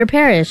your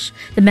parish.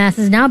 The Mass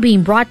is now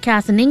being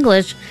broadcast in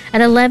English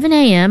at 11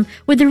 a.m.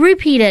 with a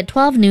repeat at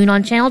 12 noon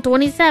on Channel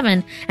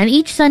 27 and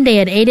each Sunday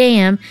at 8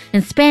 a.m.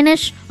 in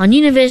Spanish on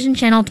Univision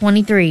Channel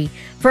 23.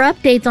 For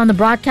updates on the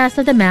broadcast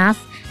of the Mass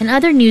and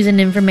other news and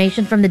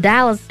information from the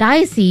Dallas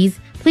Diocese,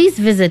 please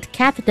visit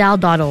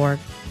cathedral.org.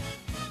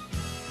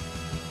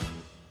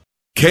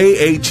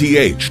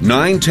 KATH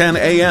 910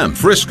 AM,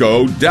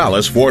 Frisco,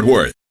 Dallas, Fort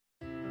Worth.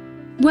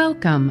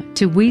 Welcome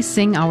to We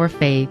Sing Our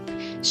Faith,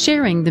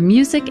 sharing the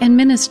music and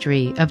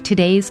ministry of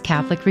today's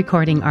Catholic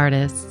recording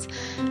artists.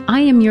 I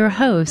am your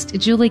host,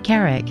 Julie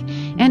Carrick,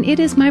 and it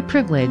is my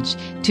privilege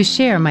to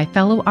share my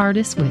fellow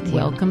artists with you.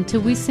 Welcome to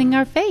We Sing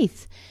Our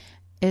Faith.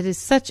 It is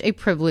such a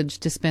privilege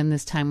to spend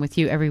this time with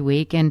you every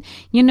week. And,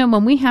 you know,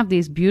 when we have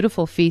these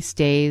beautiful feast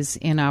days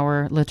in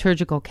our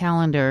liturgical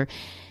calendar,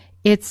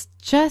 it's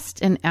just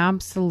an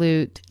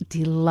absolute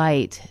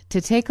delight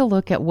to take a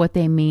look at what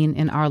they mean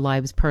in our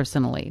lives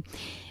personally.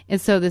 And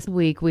so this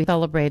week we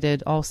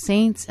celebrated All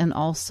Saints and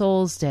All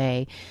Souls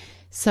Day.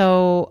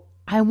 So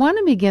I want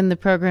to begin the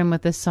program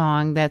with a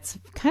song that's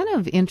kind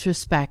of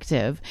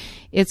introspective.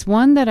 It's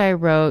one that I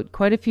wrote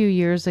quite a few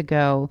years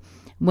ago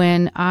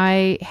when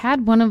I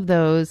had one of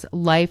those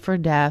life or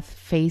death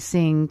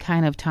facing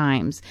kind of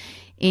times.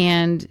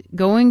 And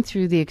going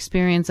through the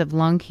experience of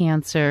lung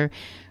cancer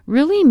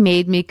really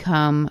made me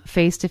come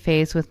face to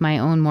face with my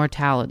own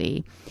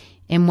mortality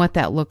and what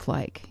that looked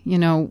like. You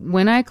know,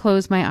 when I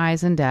close my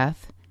eyes in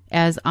death,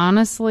 as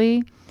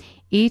honestly,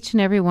 each and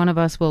every one of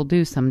us will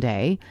do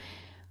someday,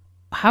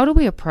 how do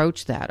we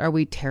approach that? Are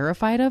we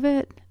terrified of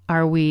it?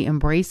 Are we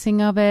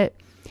embracing of it?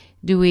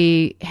 Do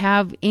we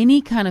have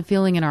any kind of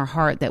feeling in our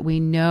heart that we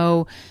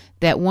know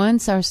that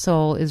once our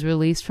soul is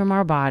released from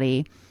our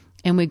body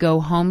and we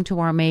go home to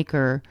our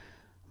Maker,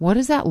 what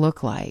does that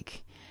look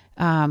like?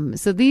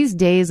 So these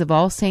days of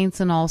All Saints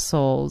and All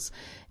Souls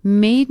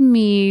made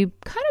me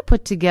kind of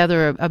put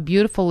together a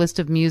beautiful list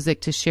of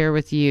music to share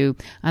with you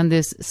on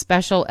this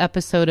special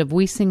episode of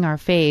We Sing Our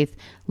Faith,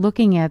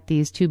 looking at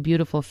these two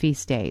beautiful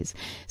feast days.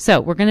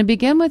 So we're going to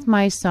begin with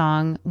my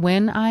song,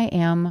 When I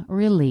Am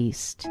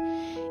Released.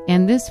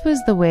 And this was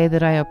the way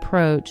that I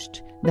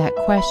approached that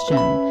question.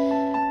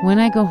 When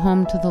I go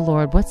home to the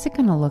Lord, what's it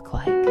going to look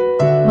like?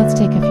 Let's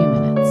take a few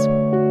minutes.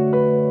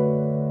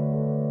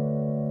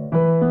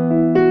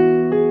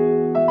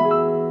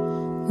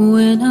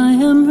 When I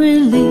am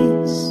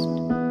released,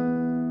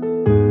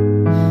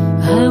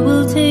 I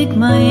will take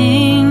my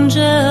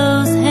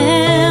angel's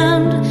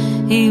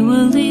hand. He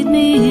will lead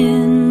me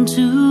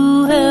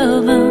into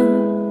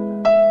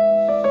heaven,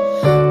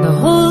 the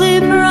holy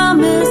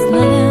promised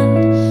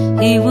land.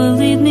 He will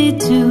lead me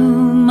to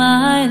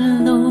my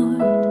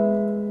Lord.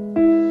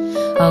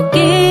 I'll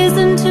gaze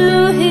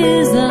into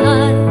His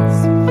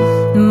eyes,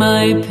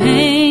 my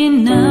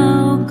pain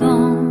now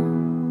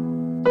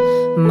gone,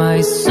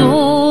 my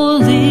soul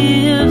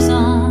lives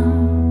on.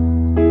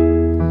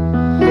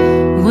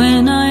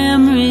 When I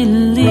am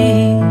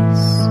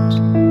released,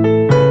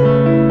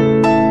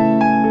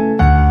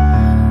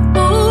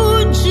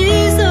 oh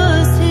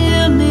Jesus,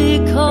 hear me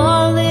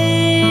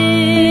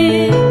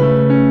calling.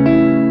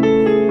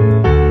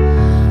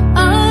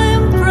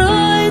 I'm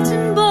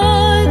frightened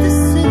by the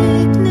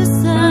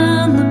sickness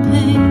and the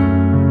pain.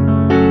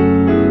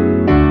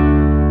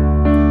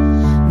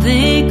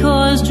 They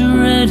cause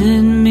dread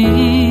in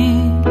me.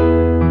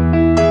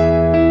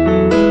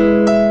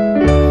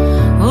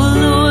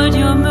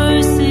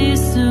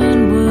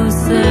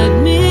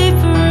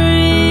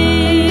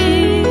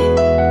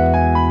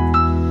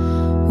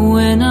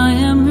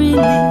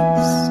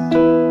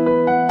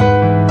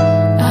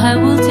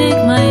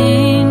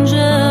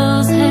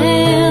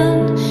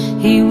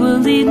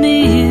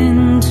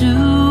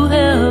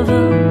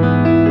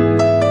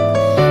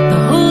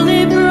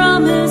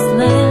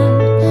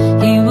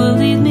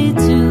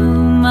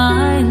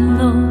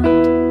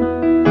 Lord.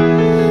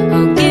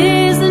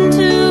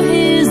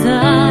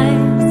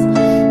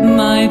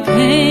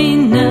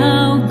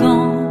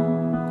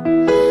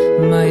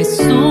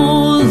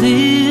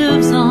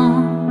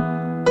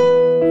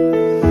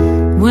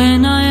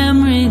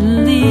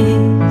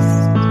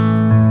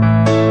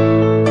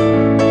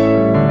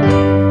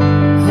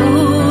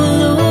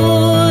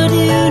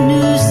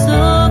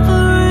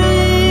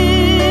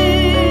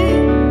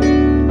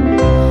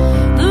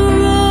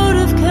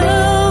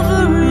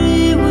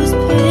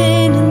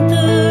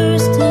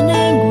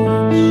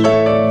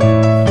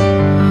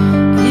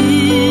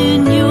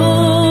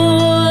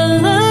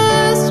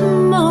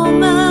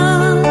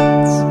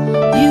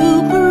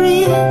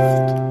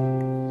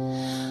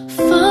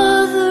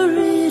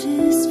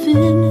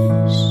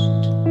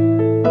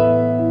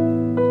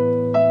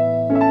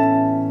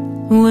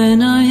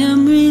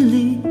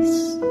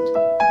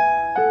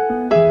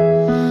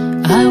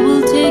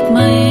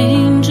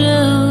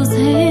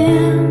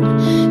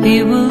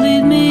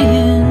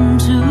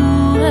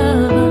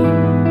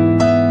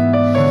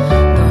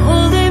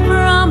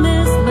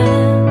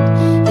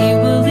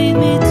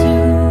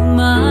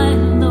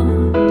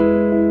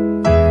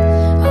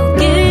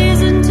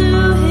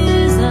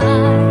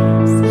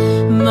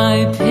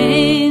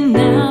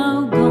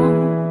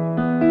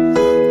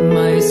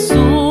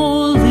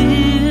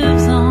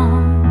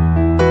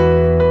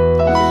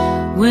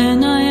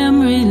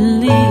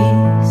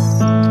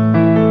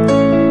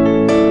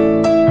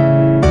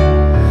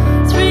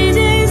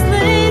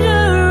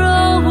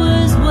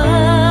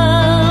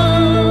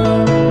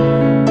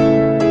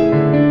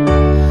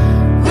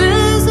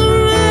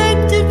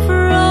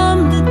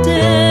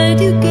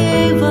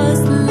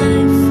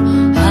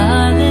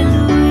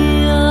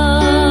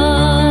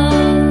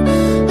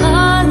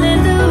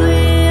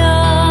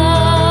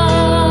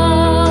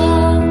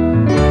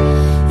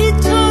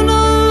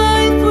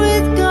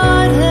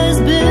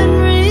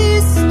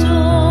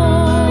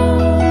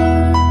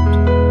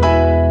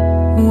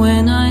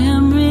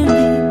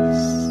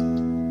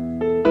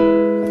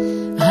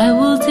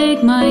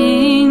 take my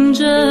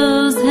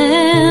angel's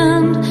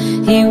hand.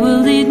 He will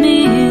lead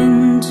me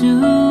into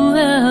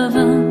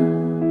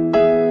heaven,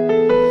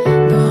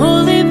 the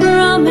holy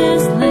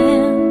promised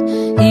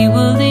land. He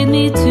will lead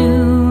me to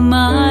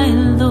my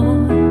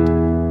Lord.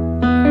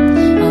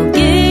 I'll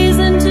gaze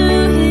into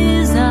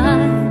his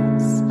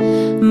eyes,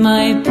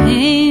 my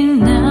pain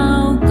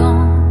now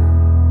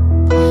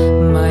gone,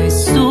 my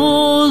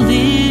soul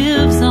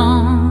lives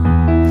on.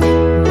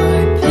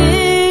 My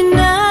pain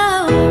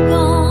now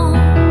gone,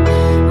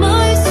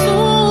 my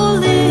soul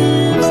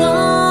lives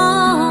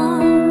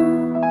on.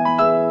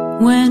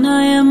 When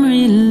I am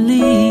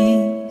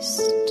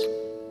released,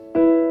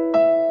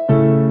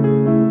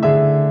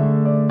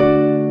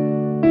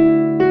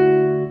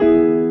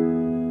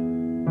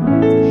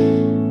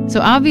 So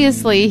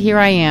obviously, here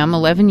I am,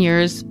 11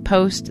 years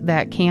post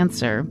that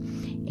cancer,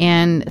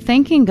 and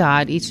thanking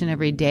God each and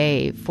every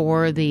day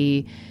for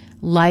the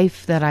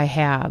life that I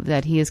have,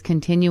 that He is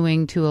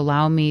continuing to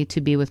allow me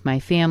to be with my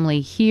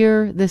family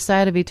here, this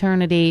side of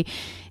eternity,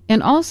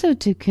 and also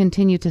to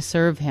continue to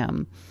serve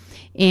Him.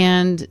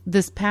 And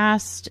this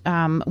past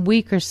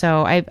week or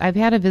so, I've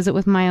had a visit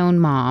with my own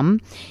mom,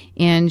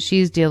 and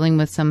she's dealing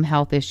with some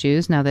health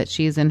issues now that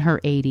she's in her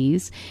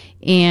 80s.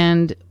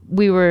 And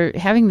we were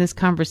having this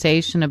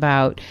conversation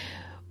about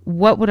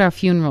what would our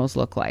funerals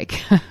look like.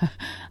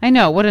 I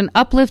know, what an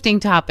uplifting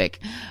topic.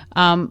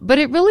 But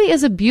it really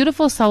is a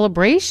beautiful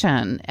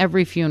celebration,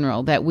 every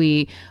funeral that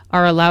we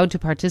are allowed to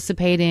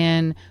participate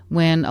in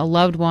when a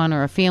loved one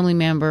or a family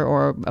member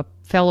or a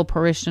fellow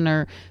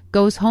parishioner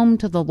goes home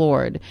to the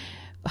Lord.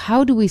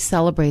 How do we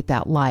celebrate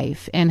that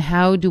life? And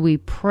how do we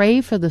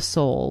pray for the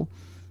soul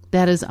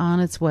that is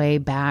on its way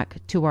back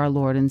to our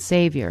Lord and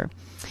Savior?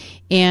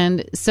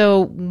 And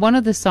so one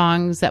of the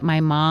songs that my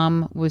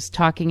mom was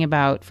talking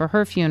about for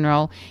her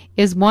funeral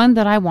is one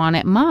that I want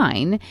at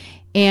mine.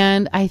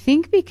 And I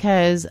think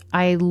because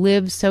I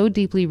live so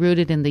deeply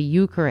rooted in the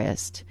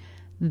Eucharist,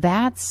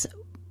 that's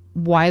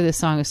why this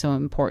song is so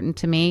important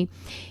to me.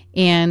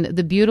 And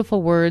the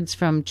beautiful words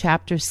from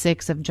chapter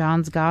 6 of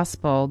John's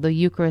Gospel, the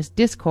Eucharist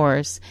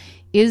Discourse,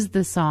 is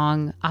the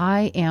song,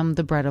 I am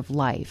the bread of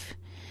life.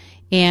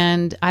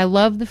 And I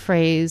love the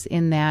phrase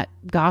in that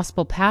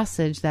gospel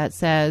passage that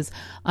says,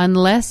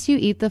 unless you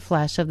eat the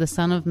flesh of the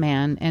Son of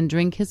Man and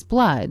drink his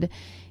blood,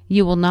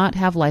 you will not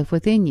have life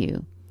within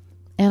you.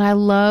 And I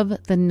love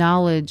the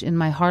knowledge in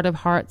my heart of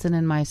hearts and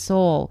in my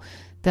soul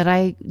that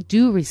I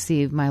do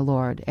receive my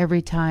Lord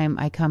every time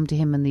I come to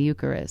him in the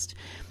Eucharist.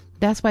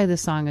 That's why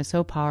this song is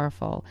so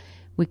powerful.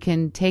 We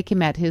can take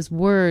him at his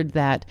word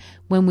that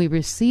when we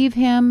receive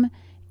him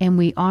and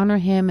we honor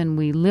him and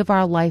we live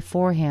our life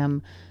for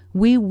him,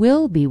 we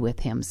will be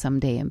with him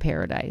someday in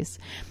paradise.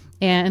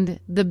 And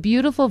the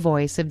beautiful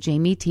voice of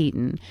Jamie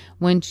Teton,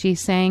 when she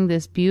sang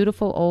this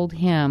beautiful old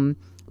hymn,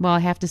 well, I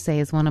have to say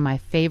is one of my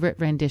favorite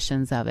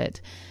renditions of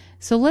it.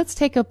 So let's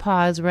take a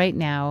pause right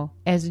now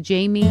as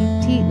Jamie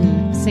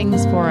Teton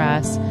sings for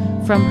us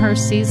from her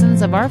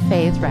Seasons of Our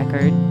Faith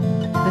record,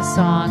 the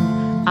song,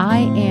 I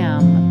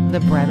Am the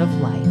Bread of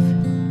Life.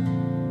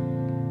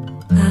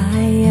 I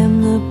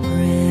am the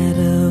bread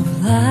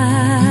of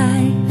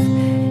life.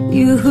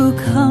 You who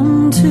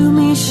come to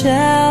me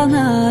shall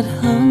not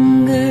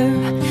hunger,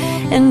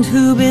 and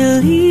who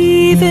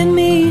believe in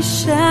me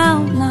shall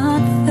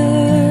not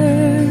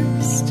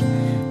thirst.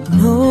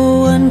 No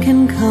one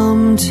can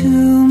come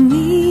to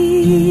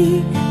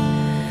me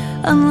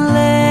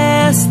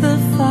unless the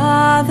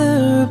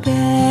Father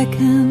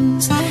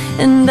beckons,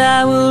 and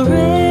I will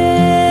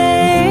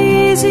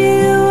raise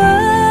you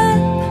up,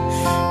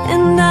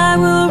 and I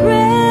will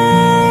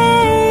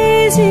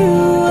raise you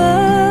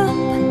up,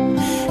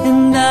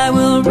 and I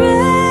will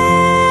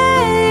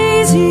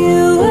raise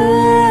you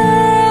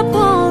up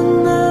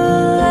on the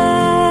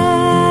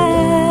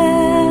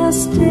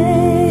last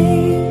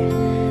day.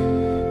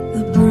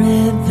 The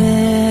bread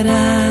that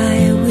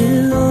I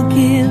will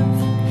give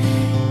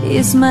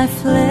is my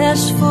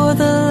flesh for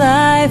the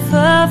life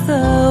of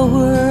the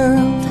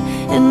world.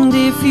 And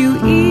if you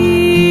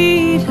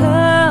eat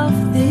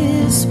of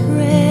this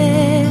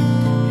bread,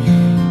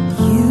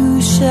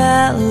 you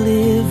shall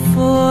live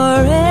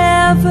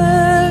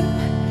forever.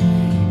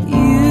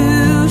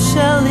 You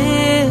shall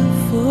live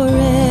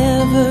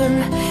forever.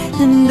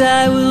 And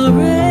I will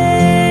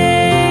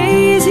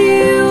raise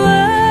you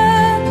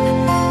up,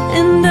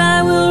 and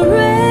I will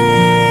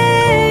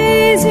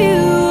raise you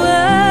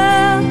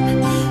up,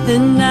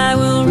 and I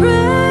will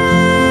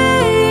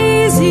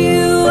raise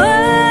you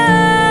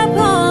up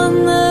on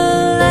the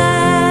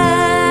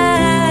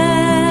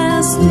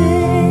last day.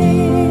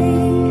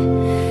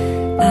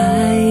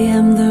 I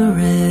am the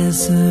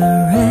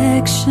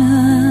resurrection.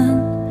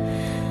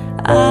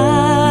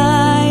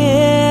 I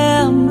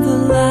am the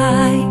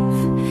life.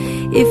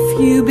 If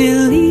you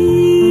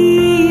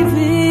believe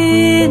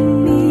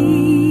in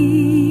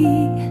me,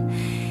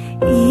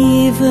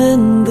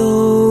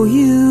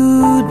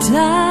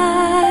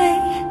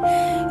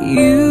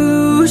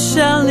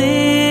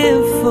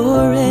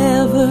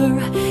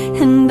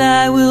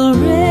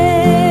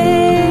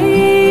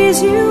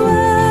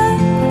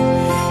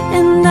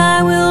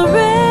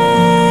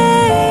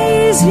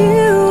 raise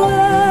you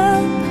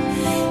up,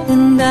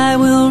 and I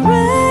will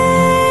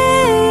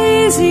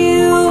raise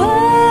you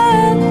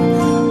up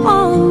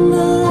on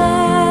the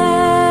last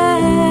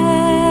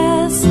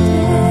day.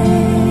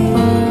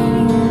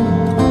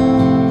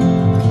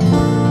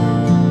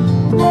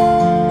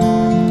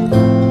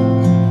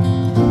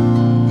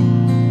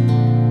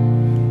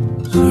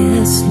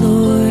 Yes,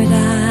 Lord,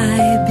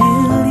 I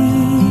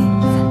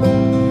believe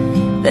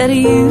that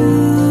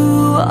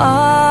you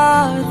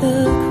are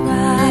the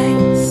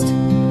Christ,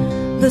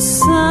 the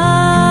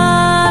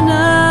Son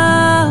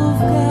of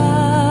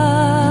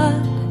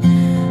God,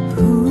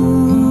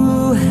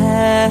 who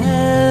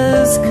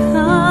has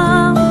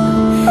come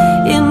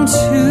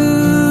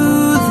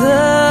into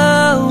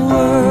the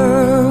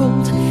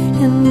world,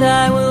 and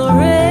I will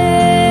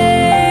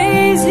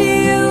raise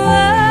you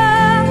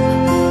up,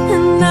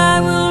 and I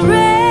will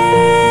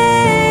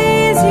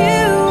raise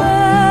you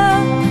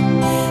up,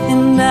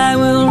 and I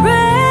will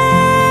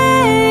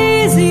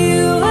raise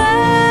you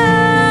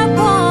up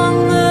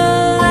on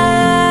the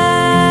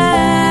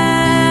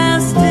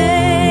last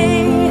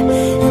day,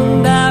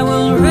 and I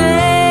will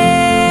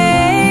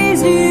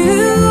raise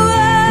you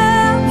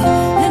up,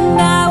 and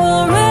I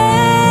will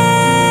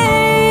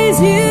raise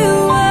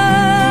you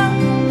up,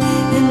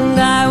 and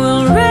I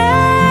will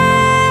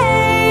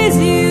raise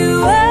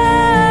you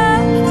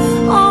up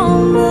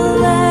on the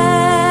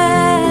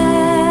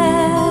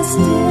last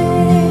day.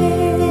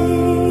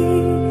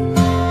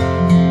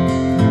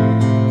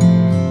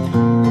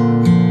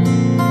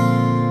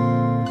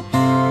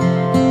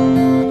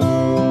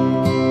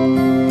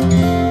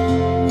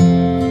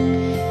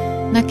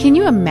 Now, can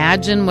you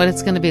imagine what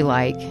it's going to be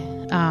like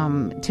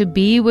to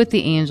be with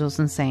the angels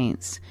and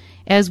saints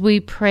as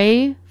we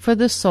pray for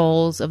the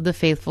souls of the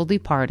faithful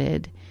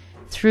departed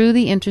through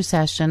the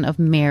intercession of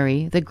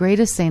Mary, the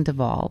greatest saint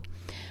of all,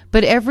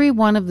 but every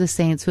one of the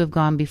saints who have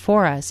gone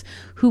before us,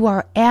 who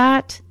are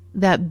at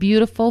that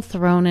beautiful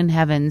throne in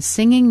heaven,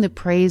 singing the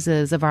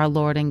praises of our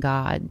Lord and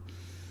God,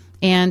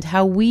 and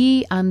how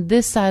we on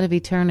this side of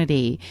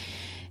eternity,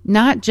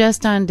 not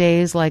just on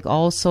days like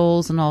All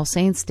Souls and All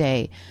Saints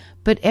Day,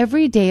 but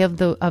every day of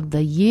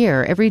the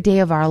year, every day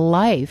of our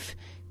life,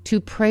 to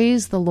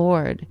praise the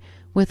Lord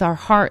with our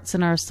hearts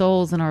and our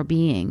souls and our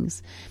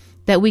beings,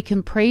 that we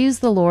can praise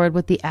the Lord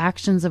with the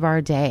actions of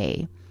our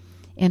day.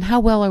 And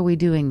how well are we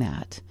doing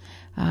that?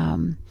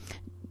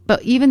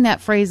 But even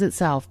that phrase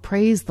itself,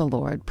 praise the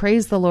Lord,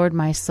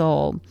 my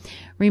soul,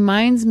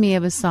 reminds me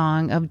of a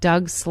song of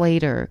Doug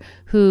Slater,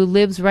 who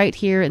lives right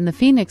here in the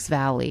Phoenix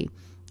Valley.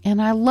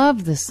 And I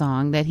love the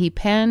song that he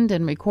penned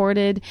and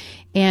recorded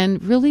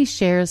and really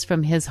shares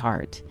from his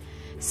heart.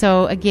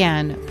 So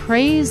again,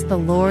 praise the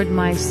Lord,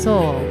 my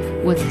soul,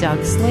 with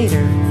Doug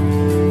Slater.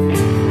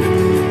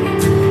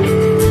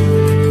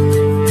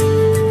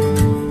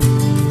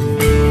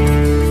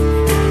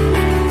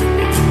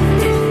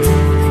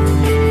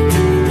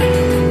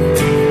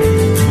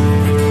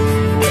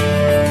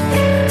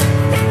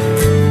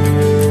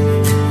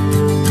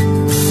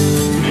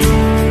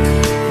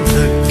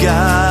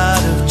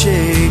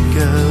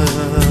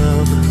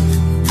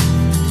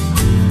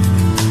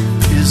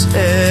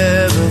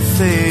 Ever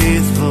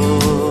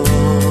faithful,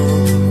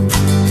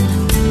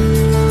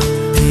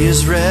 He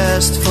is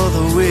restful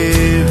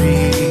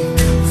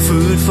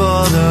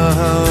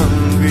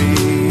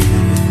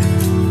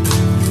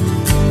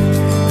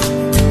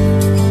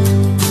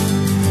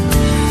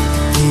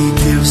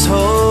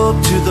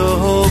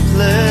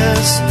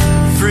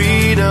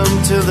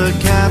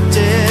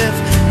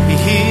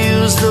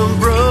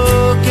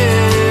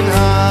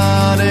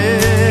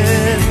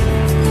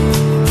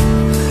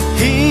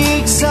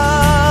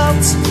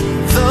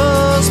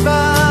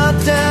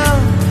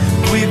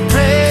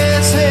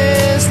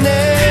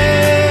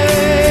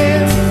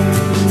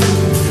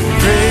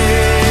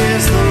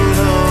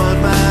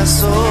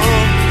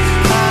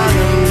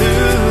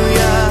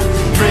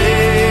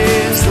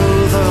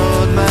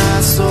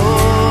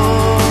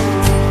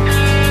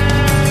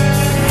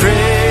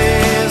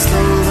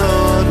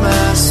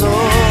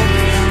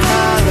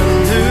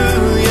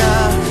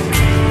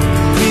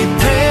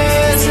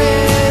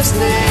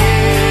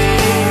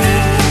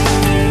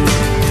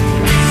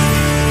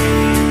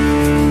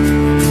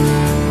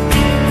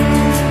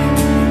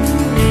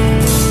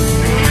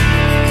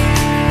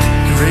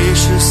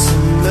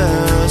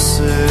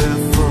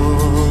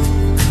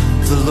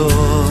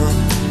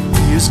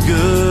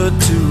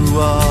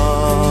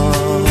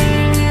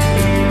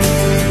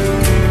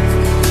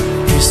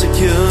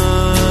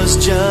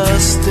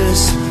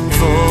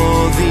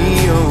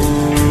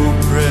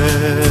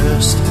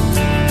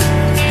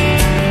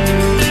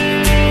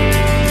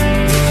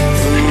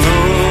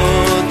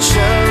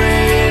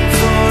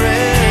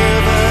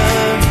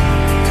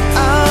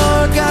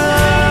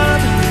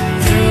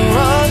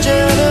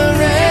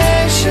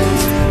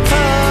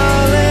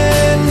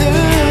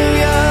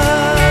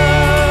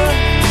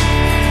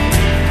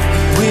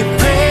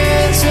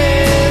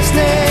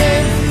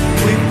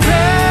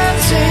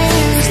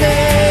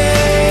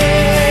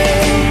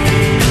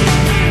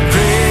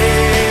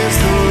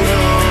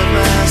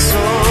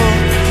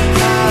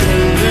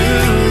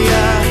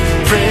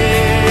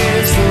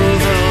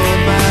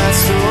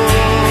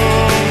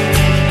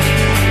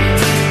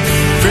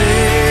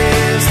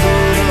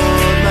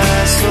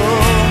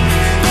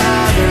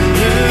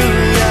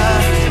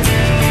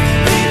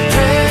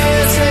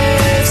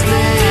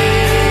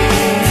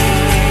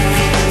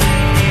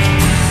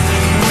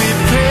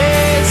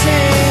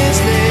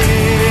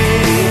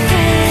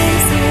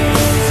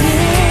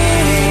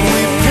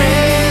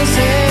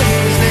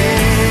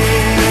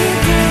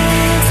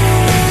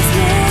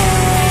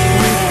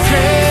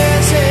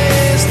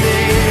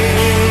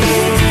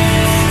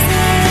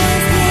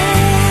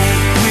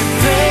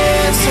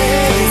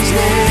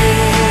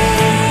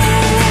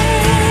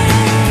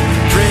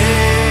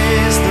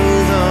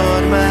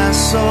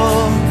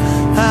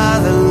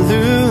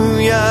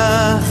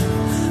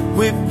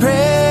we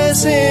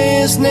praise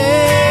His name.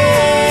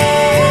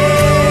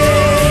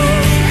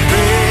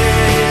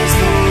 Praise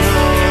the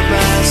Lord,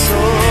 my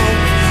soul.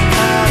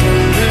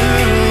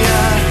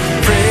 Hallelujah.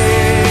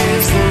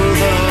 Praise the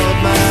Lord,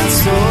 my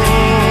soul.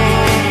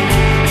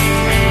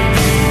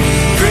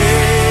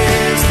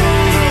 Praise the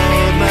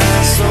Lord, my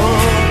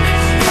soul.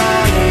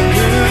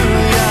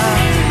 Hallelujah.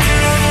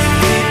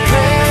 We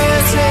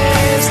praise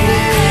His name.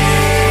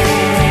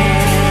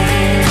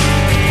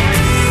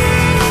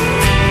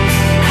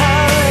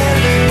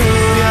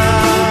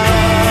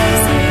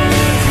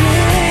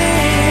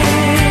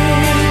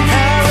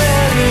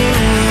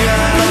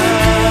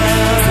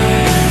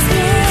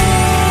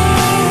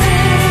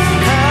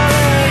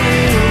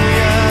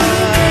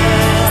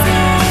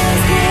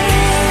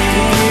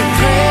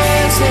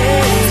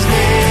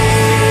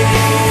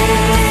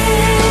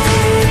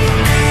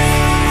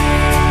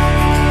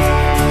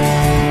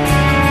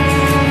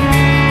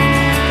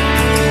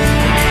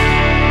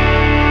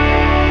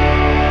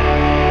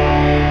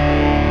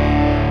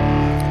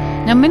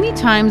 Now, many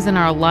times in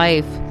our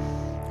life,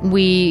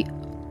 we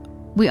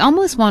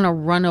almost want to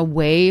run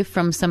away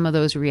from some of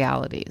those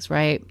realities,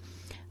 right?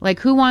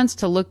 Like, who wants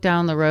to look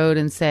down the road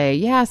and say,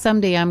 yeah,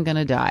 someday I'm going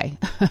to die?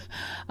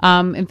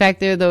 In fact,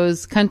 there are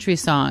those country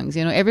songs,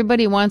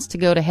 everybody wants to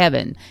go to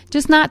heaven,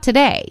 just not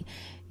today.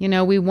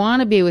 We want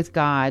to be with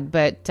God,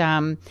 but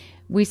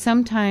we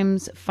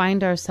sometimes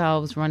find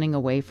ourselves running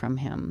away from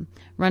Him,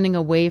 running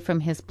away from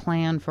His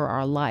plan for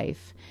our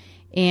life.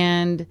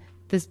 And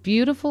this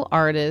beautiful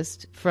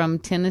artist from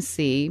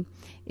Tennessee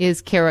is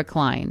Kara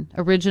Klein,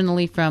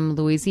 originally from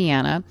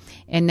Louisiana,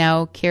 and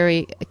now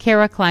Kara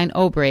Klein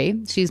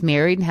Obrey. She's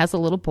married and has a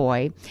little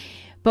boy.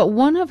 But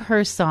one of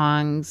her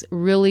songs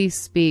really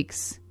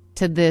speaks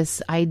to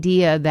this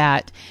idea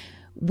that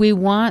we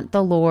want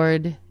the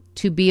Lord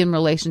to be in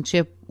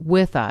relationship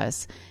with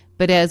us,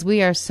 but as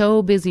we are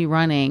so busy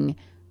running,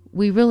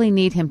 we really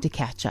need Him to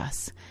catch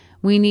us.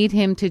 We need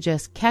Him to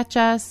just catch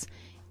us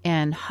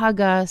and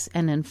hug us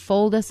and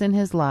enfold us in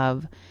His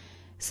love,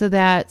 so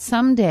that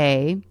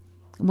someday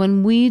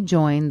when we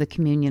join the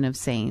communion of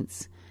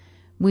saints,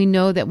 we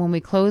know that when we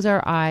close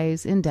our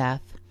eyes in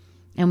death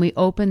and we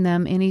open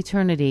them in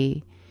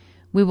eternity,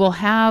 we will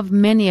have,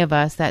 many of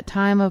us, that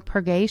time of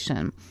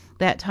purgation,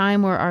 that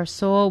time where our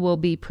soul will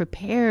be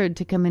prepared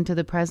to come into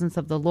the presence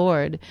of the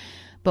Lord.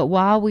 But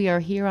while we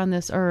are here on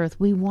this earth,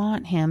 we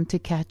want Him to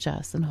catch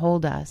us and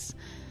hold us.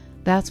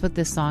 That's what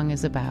this song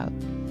is about.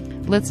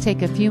 Let's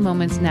take a few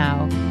moments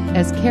now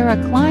as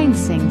Kara Klein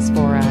sings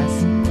for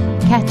us,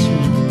 Catch Me.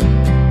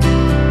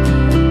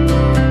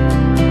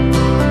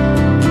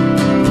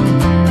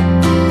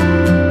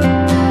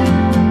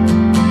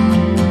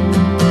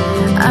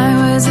 I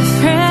was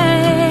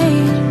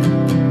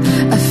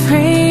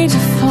afraid to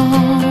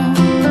fall,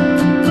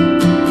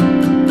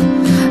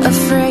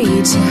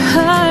 afraid to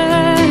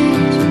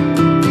hurt,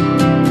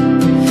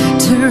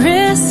 to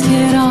risk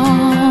it all.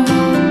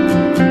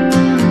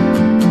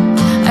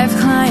 I've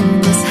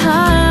climbed this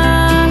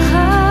high,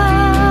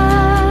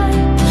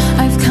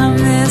 I've come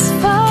this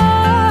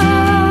far.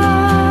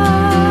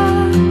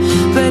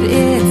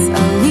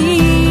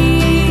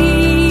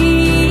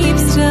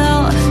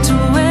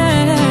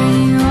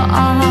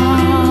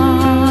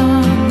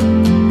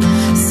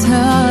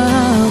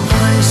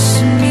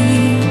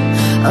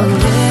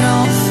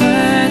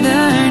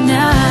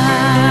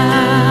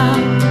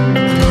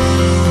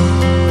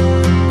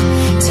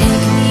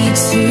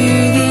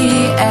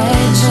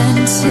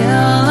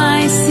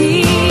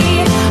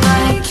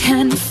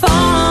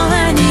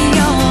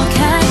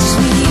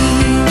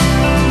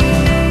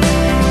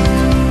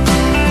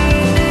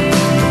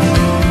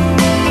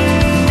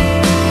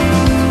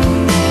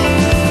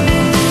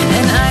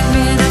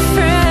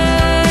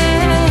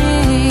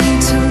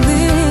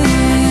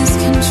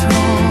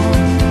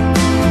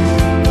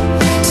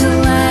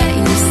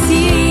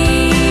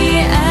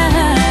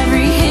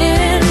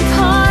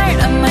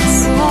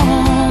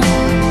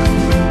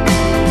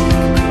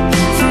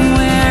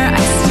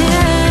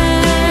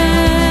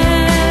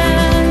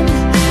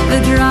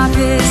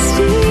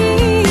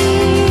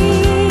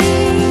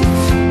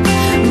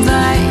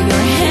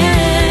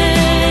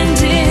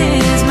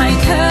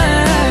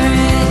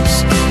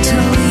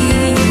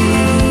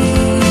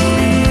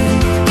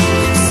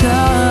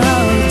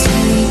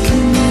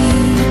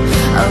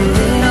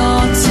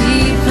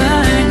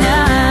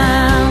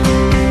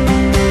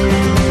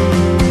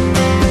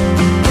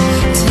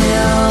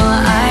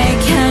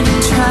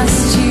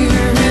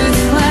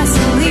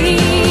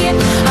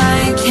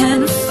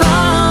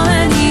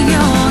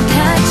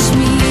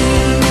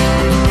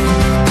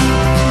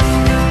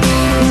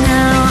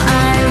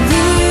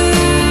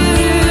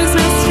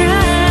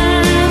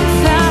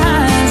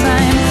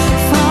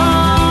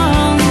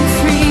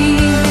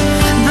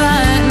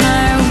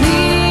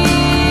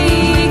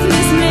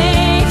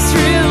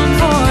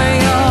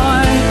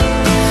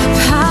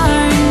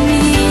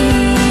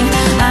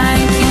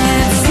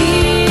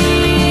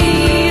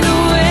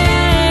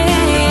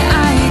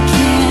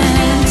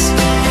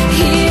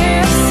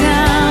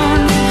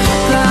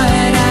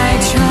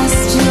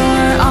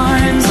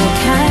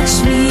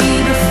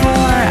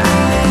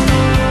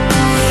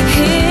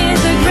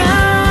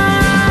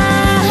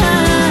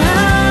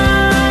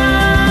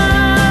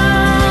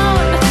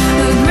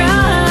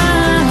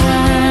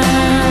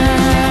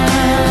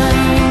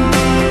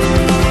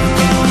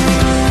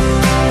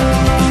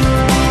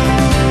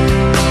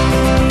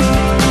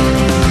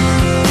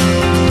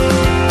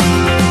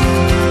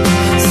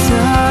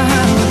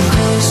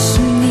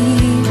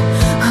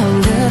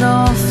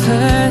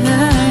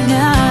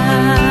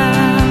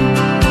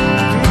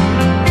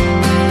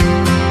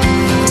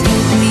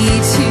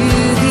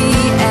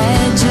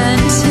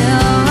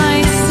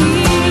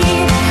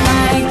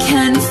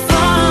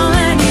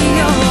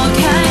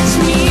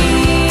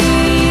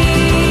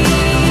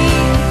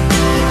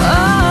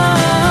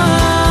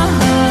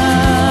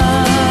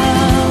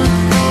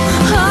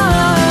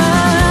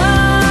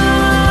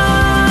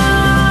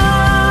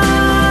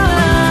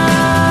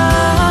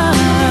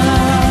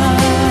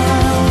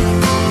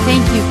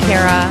 Thank you,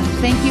 Kara.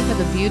 Thank you for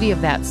the beauty of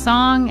that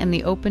song and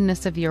the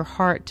openness of your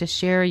heart to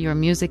share your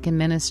music and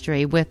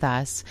ministry with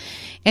us.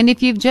 And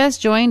if you've just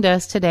joined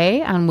us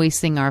today on We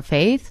Sing Our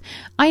Faith,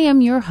 I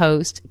am your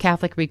host,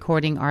 Catholic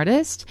recording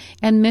artist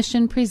and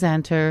mission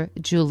presenter,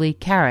 Julie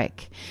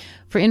Carrick.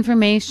 For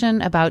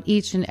information about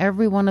each and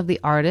every one of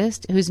the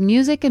artists whose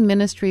music and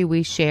ministry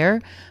we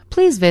share,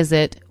 please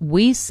visit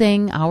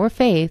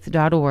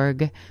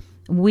wesingourfaith.org.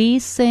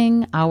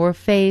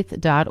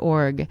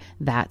 wesingourfaith.org.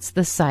 That's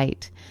the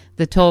site.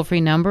 The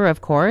toll-free number,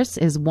 of course,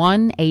 is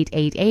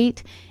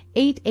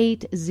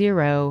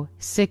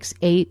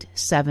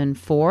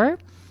 1-888-880-6874.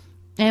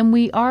 And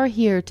we are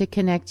here to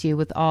connect you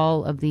with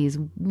all of these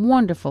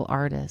wonderful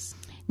artists.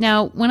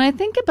 Now, when I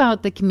think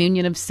about the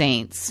communion of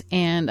saints,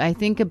 and I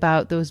think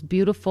about those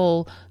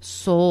beautiful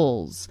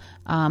souls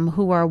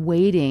who are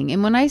waiting,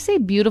 and when I say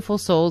beautiful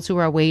souls who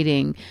are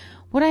waiting,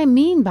 what I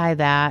mean by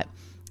that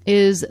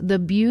is the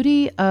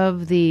beauty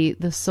of the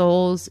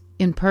souls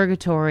in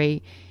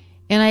purgatory.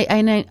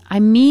 And I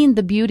mean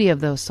the beauty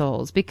of those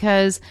souls,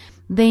 because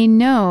they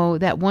know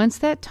that once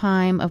that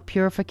time of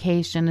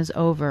purification is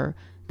over,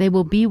 they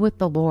will be with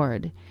the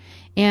Lord.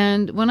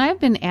 And when I've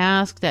been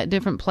asked at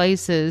different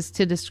places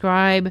to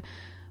describe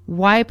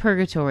why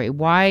purgatory,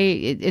 why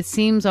it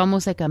seems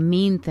almost like a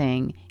mean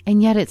thing,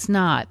 and yet it's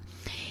not.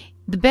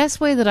 The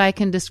best way that I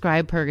can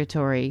describe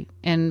purgatory,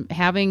 and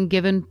having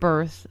given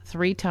birth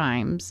 3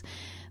 times,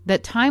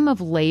 that time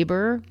of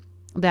labor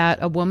that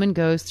a woman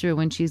goes through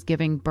when she's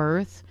giving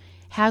birth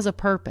has a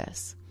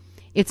purpose.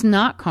 It's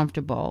not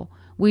comfortable.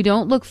 We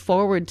don't look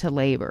forward to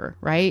labor,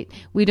 right?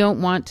 We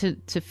don't want to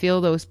feel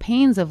those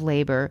pains of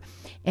labor.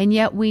 And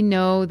yet we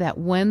know that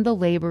when the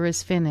labor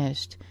is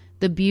finished,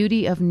 the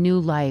beauty of new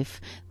life,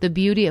 the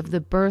beauty of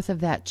the birth of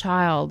that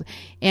child.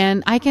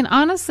 And I can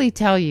honestly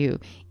tell you,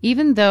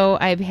 even though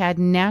I've had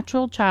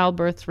natural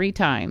childbirth 3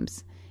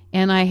 times,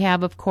 and I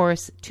have, of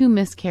course, 2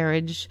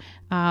 miscarriages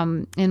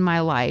in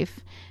my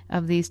life,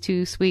 of these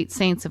 2 sweet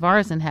saints of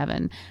ours in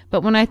heaven.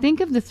 But when I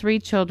think of the 3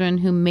 children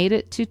who made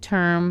it to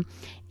term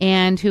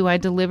and who I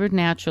delivered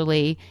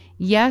naturally,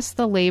 yes,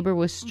 the labor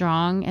was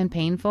strong and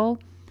painful,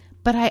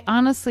 but I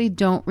honestly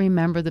don't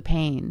remember the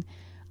pain.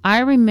 I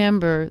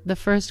remember the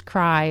first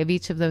cry of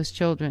each of those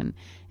children,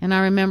 and I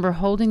remember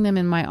holding them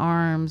in my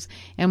arms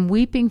and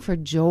weeping for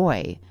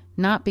joy,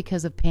 not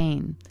because of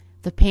pain.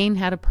 The pain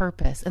had a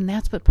purpose, and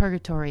that's what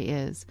purgatory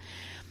is.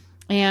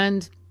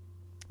 And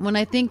when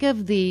I think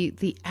of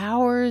the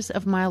hours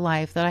of my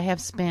life that I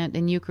have spent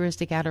in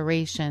Eucharistic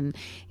adoration,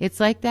 it's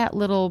like that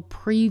little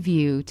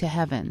preview to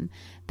heaven,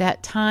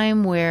 that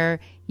time where,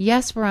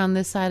 yes, we're on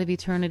this side of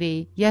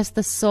eternity. Yes,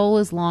 the soul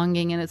is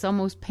longing, and it's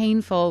almost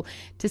painful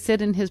to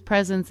sit in his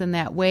presence in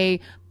that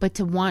way, but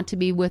to want to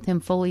be with him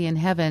fully in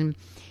heaven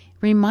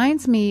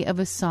reminds me of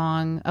a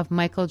song of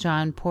Michael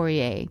John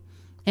Poirier,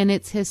 and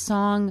it's his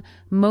song,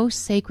 Most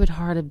Sacred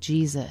Heart of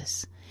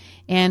Jesus.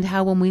 And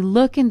how when we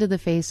look into the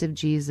face of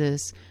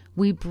Jesus,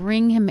 we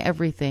bring him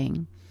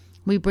everything.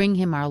 We bring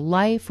him our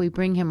life. We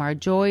bring him our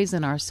joys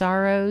and our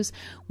sorrows.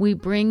 We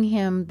bring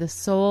him the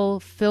soul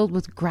filled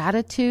with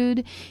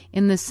gratitude.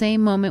 In the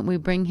same moment, we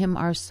bring him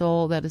our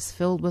soul that is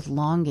filled with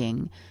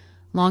longing.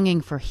 Longing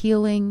for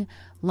healing,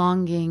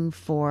 longing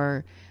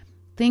for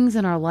things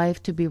in our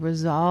life to be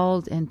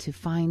resolved and to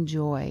find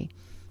joy.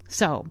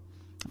 So,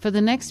 for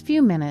the next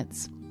few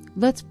minutes,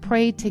 let's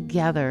pray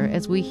together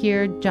as we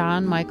hear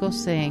John Michael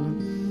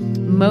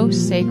sing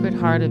Most Sacred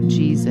Heart of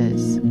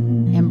Jesus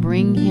and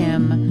bring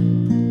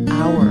him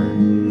our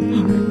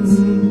hearts.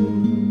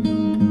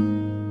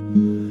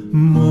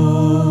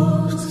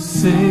 Most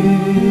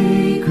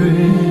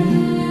Sacred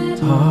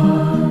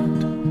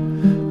Heart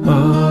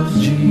of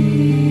Jesus,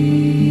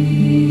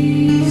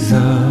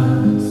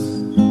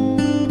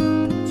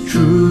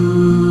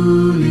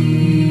 truly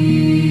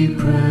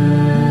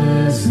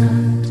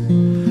present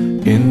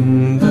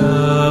in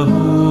the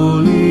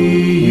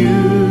Holy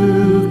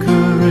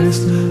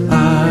Eucharist,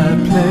 I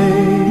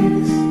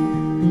place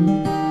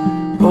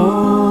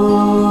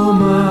all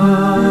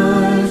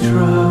my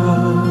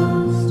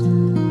trust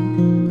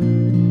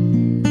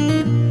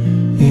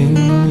in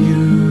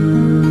you.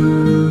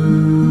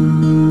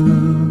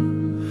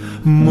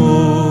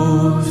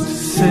 Most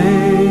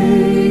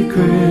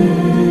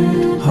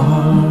Sacred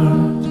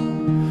Heart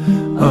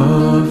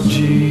of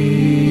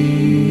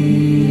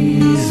Jesus,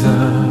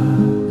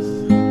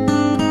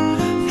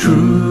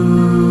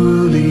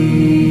 truly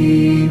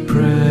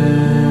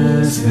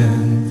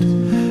present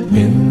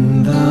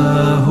in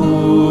the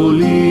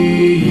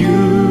Holy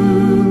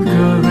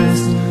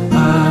Eucharist, I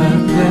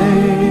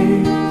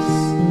place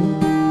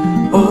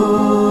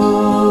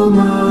all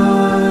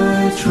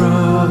my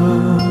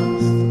trust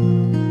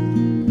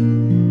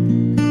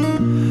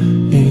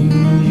in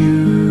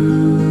you.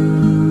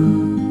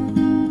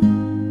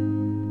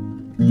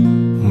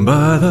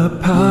 By the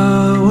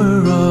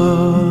power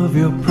of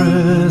your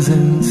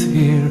presence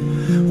here,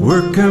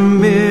 work a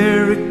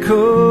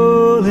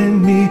miracle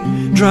in me,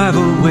 drive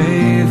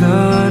away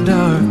the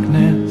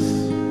darkness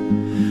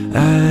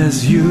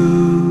as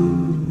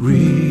you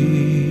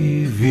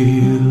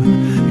reveal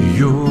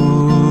your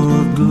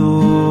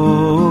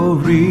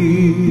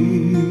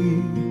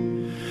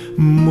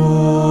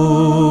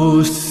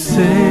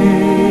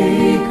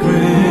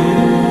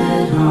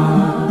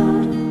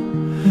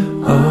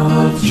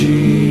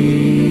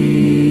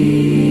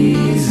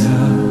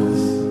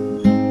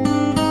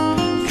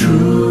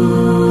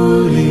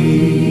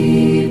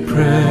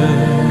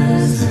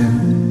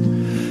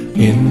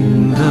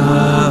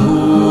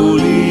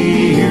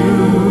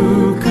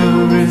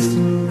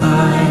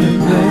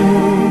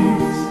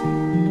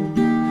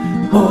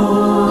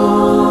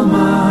all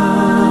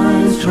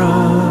my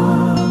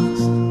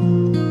trust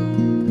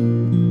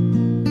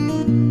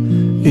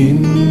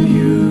in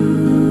you,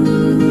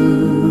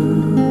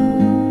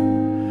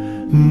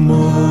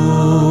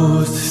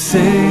 most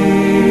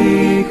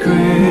sacred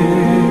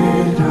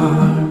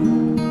heart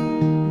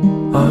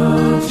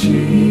of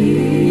Jesus,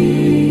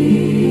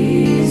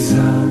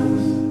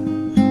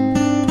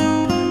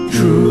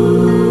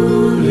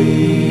 truly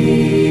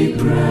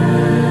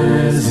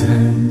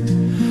present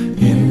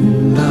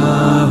in the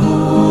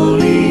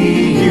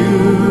Holy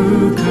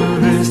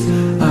Eucharist.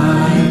 I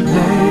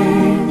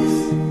place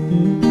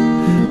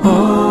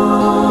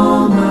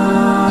all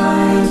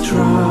my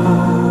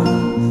trust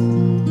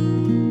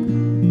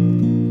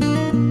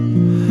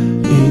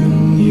in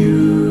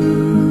you.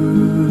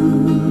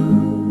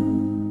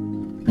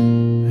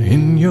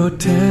 In your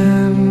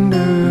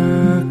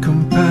tender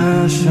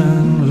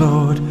compassion,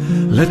 Lord,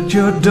 let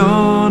your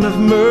dawn of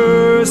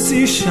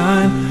mercy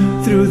shine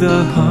through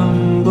the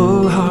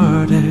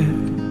humble-hearted,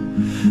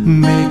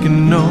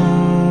 making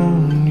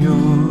known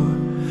your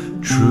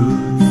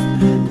truth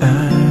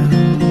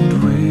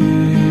and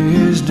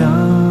wisdom.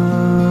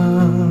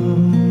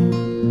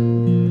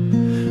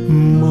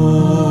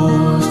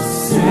 Most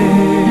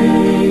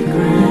sacred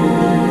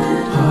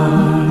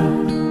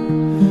heart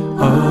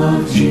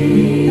of Jesus,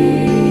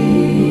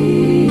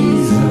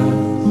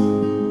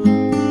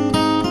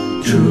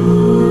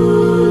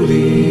 truly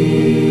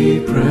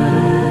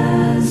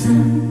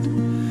present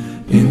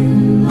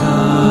in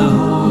the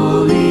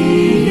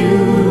Holy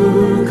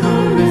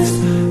Eucharist.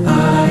 I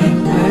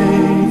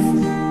place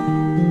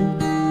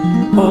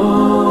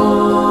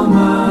all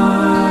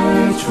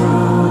my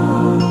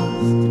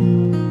trust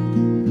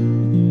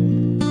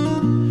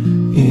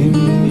in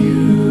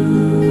you.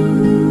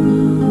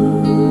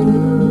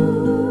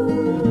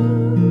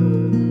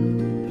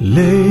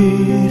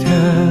 Late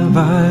have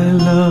I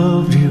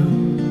loved you,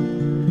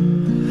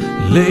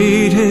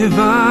 late have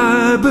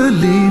I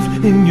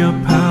believed in your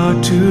power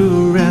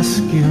to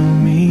rescue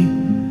me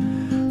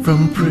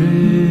from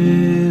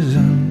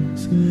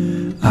prisons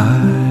I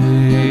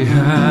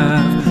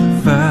have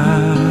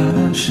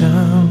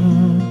fashioned.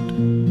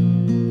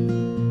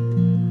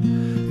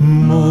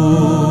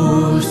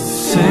 Most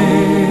sacred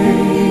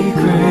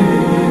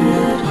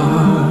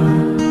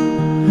heart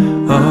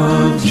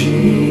of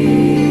Jesus,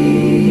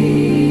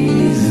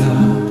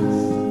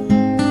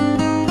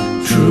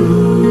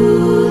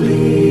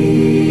 truly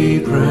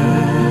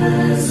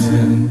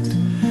present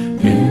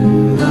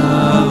in the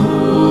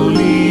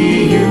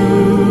Holy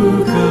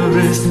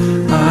Eucharist.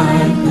 I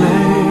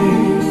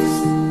place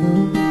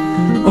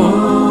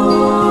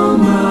all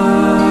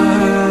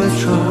my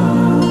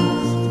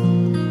trust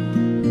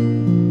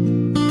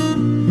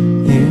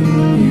in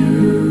you.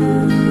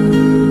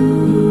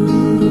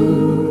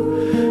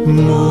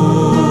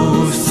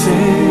 Most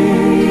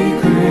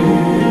sacred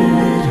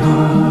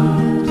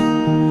heart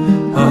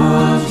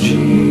of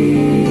Jesus,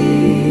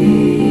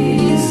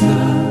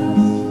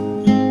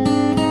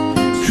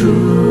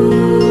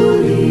 truly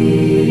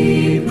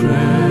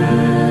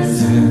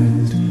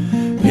present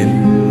in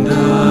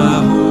the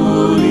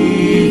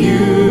Holy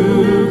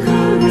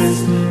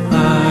Eucharist.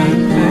 I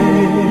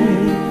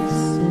place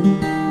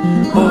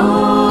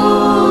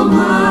all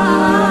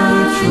my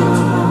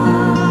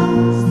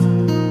trust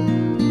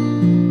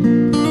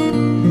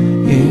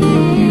in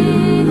you.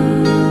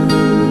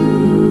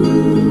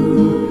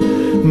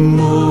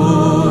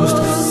 Most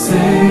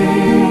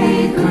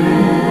sacred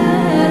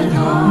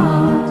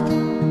heart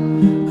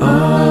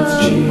of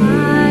Jesus,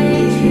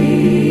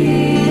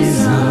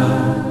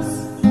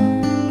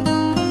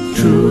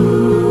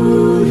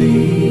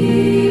 truly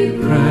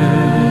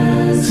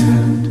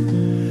present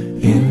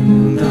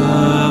in the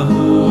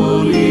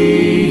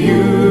Holy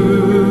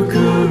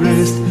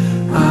Eucharist.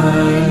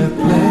 I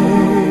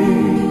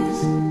place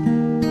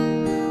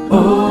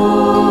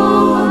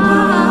all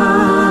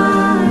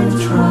my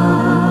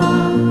trust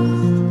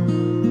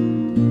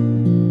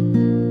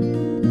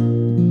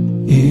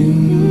in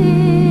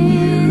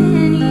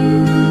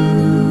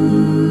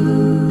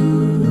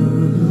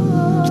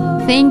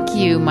Thank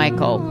you,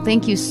 Michael.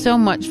 Thank you so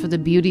much for the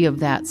beauty of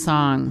that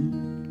song.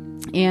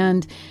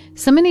 And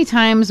so many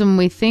times when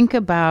we think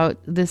about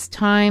this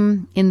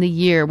time in the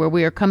year where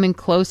we are coming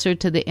closer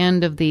to the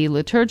end of the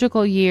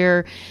liturgical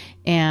year,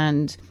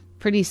 and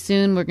pretty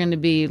soon we're going to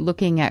be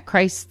looking at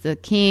Christ the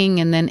King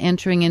and then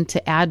entering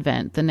into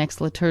Advent, the next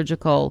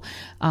liturgical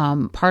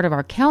part of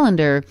our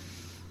calendar,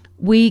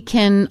 we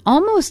can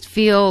almost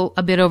feel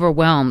a bit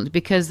overwhelmed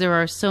because there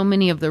are so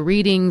many of the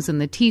readings and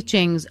the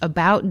teachings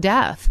about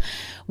death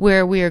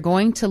where we are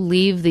going to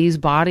leave these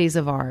bodies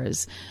of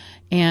ours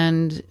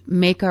and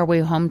make our way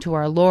home to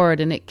our Lord,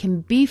 and it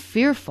can be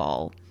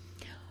fearful.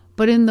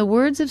 But in the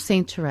words of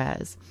Saint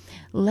Therese,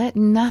 let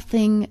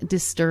nothing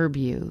disturb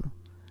you.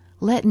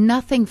 Let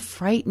nothing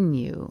frighten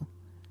you.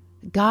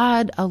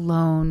 God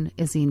alone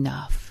is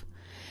enough.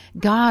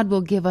 God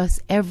will give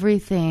us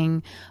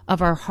everything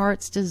of our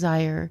heart's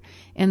desire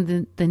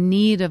and the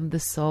need of the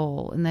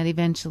soul, and that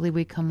eventually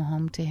we come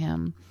home to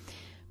Him.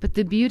 But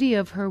the beauty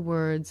of her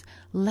words,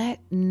 let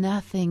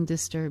nothing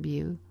disturb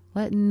you.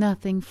 Let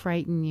nothing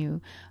frighten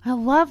you. I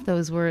love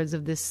those words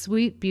of this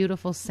sweet,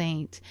 beautiful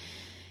saint.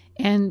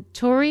 And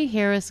Tori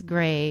Harris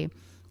Gray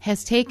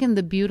has taken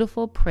the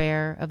beautiful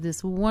prayer of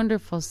this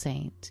wonderful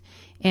saint,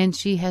 and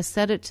she has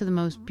set it to the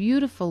most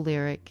beautiful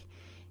lyric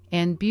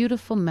and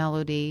beautiful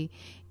melody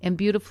and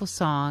beautiful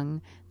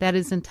song that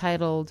is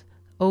entitled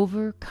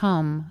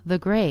Overcome the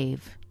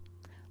Grave.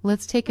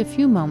 Let's take a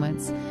few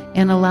moments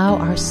and allow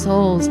our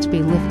souls to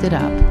be lifted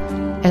up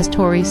as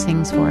Tori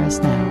sings for us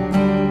now.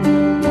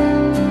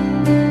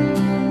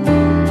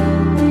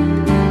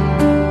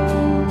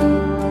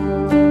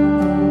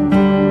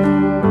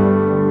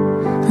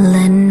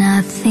 Let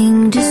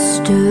nothing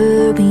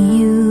disturb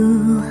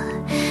you,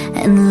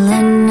 and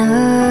let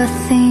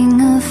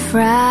nothing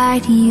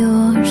affright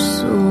your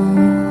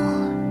soul.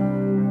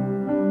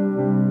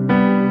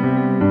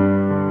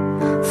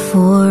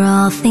 For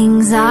all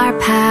things are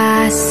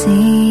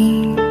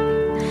passing,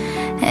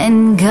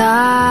 and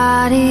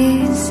God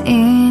is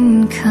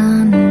in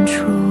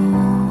control.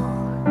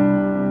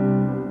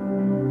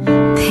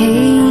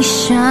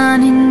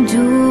 Patient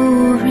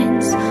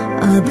endurance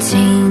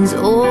obtains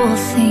all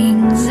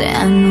things,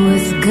 and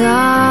with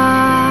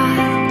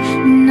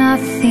God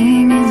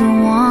nothing is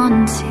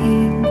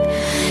wanting.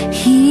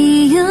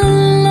 He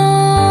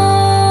alone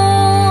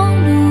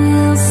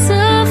will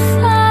suffice,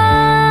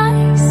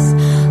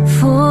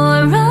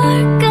 for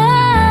our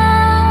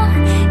God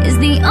is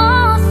the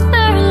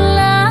author of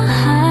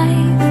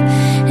life,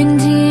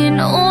 and in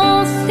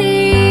all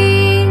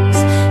things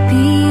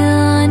be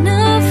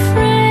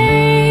unafraid,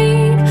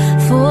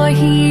 for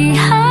He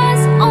has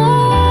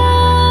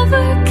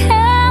overcome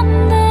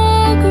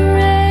the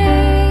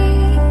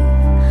grave.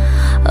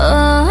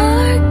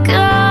 Our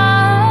God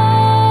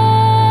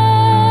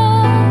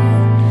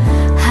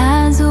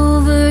has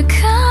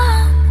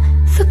overcome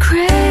the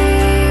grave.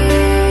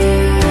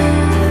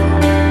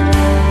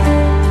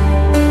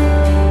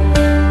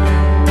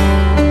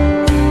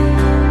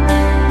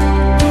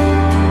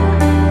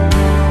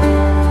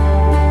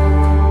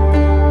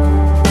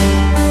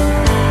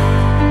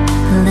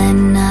 Let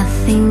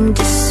nothing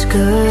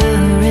discourage,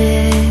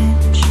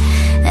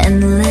 and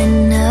let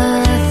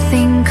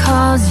nothing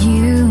cause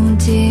you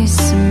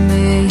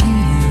dismay.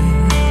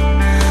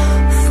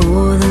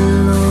 For the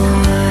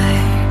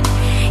Lord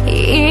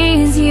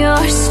is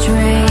your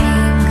strength,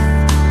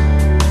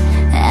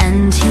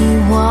 and He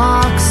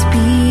walks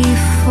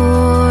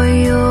before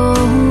your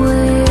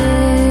way.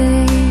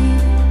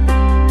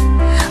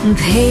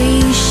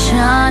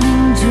 Patient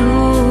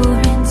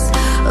endurance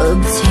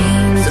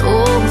obtains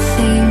all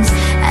things,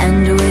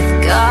 and with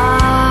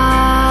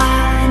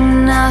God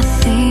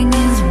nothing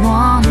is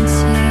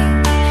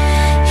wanting.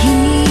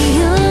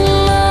 He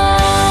alone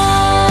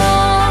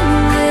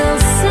will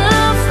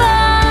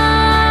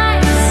suffice,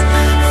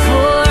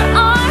 for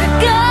our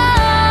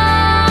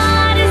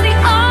God is the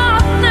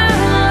author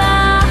of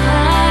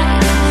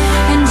life,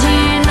 and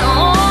in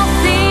all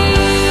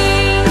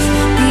things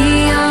be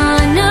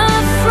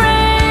unafraid,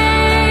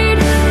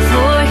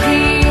 for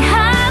He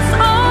has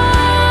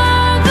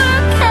overcome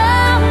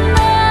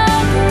the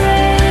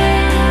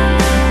grave.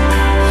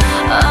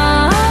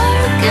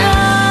 Our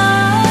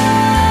God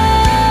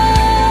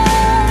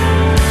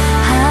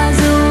has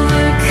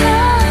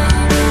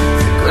overcome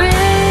the grave.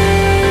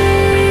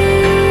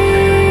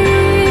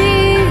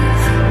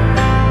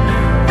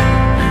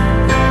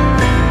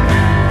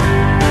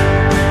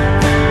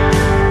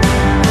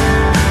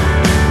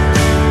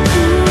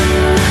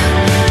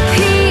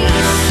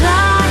 Peace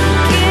I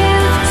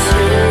give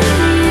to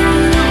you,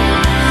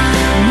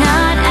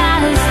 not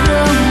as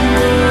the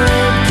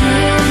world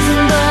gives,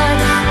 but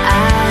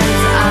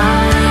as I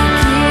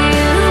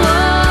give.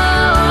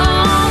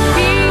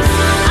 Peace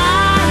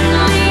I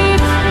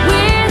leave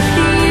with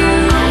you.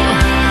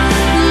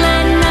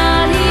 Let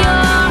not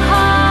your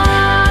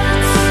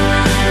hearts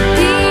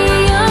be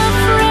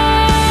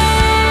afraid.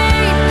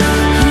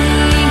 He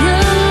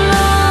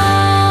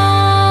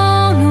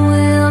alone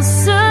will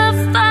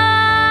suffice,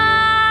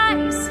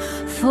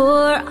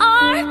 for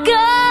our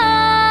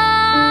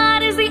God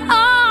is the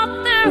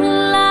author of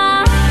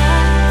life,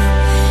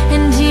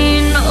 and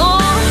in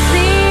all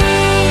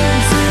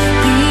things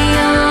be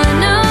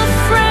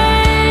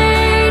unafraid,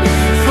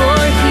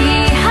 for He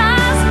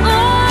has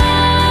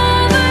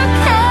overcome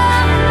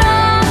the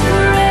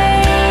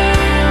grave.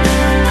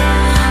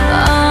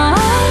 Our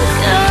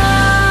God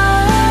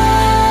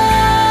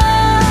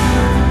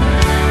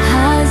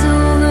has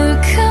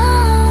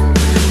overcome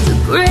the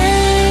grave.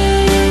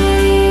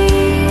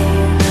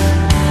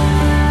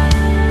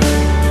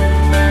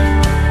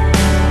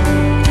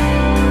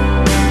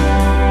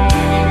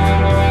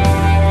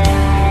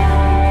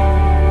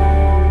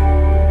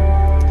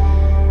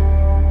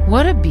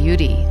 What a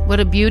beauty. What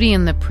a beauty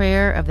in the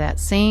prayer of that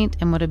saint,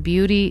 and what a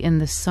beauty in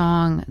the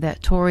song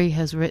that Tori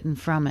has written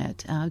from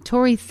it.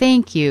 Tori,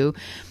 thank you.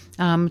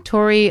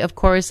 Tori, of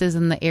course, is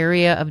in the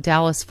area of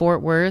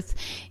Dallas-Fort Worth.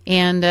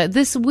 And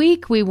this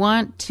week we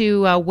want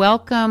to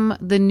welcome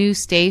the new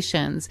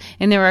stations.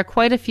 And there are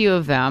quite a few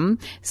of them.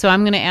 So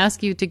I'm going to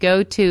ask you to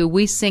go to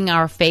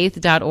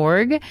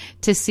wesingourfaith.org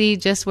to see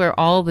just where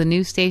all the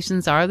new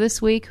stations are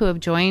this week who have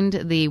joined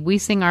the We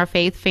Sing Our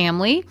Faith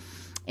family.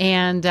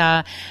 And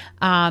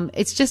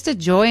it's just a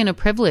joy and a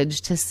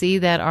privilege to see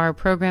that our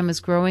program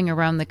is growing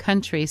around the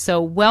country.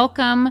 So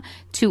welcome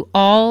to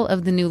all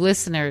of the new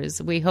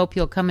listeners. We hope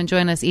you'll come and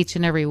join us each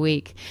and every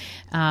week.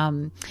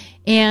 And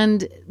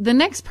the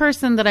next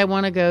person that I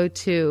want to go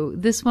to,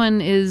 this one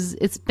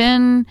it's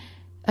been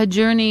a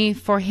journey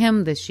for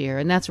him this year,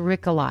 and that's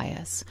Rick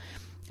Elias.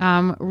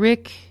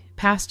 Rick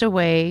passed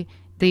away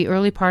the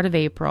early part of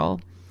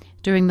April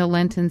during the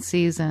Lenten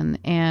season,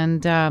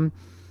 and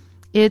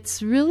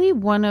it's really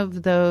one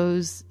of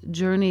those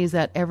journeys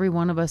that every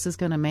one of us is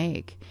going to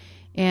make.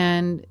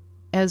 And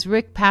as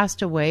Rick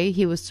passed away,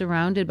 he was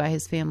surrounded by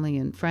his family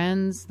and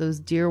friends,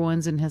 those dear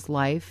ones in his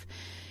life.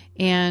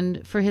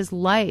 And for his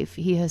life,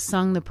 he has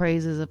sung the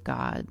praises of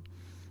God.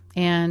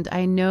 And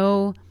I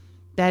know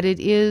that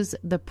it is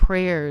the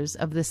prayers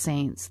of the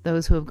saints,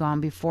 those who have gone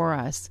before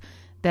us,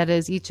 that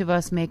as each of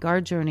us make our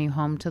journey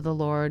home to the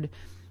Lord,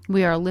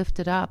 we are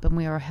lifted up and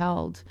we are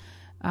held.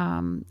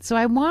 So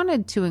I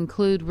wanted to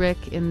include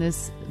Rick in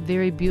this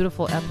very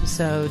beautiful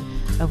episode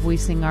of We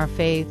Sing Our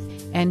Faith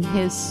and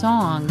his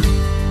song,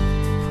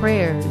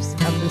 Prayers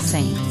of the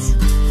Saints.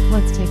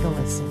 Let's take a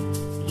listen.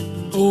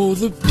 Oh,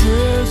 the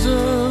prayers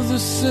of the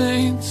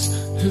saints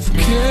have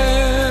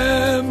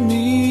kept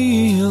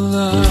me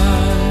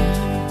alive.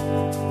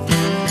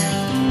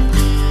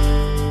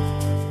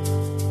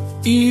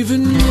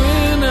 Even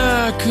when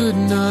I could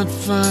not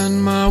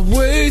find my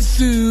way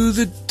through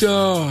the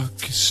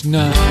darkest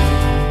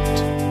night.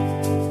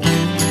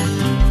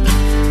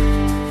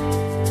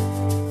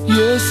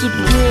 Yes, the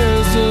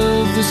prayers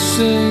of the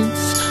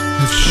saints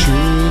have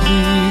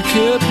surely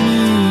kept me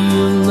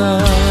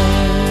alive.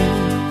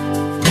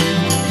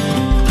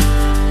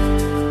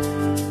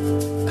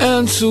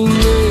 And so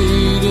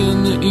late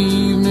in the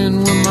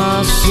evening when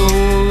my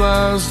soul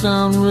lies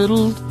down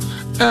riddled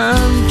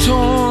and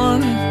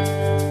torn,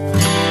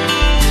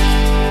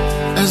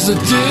 as the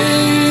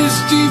day's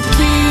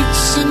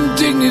defeats,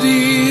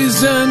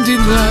 indignities, and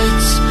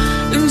delights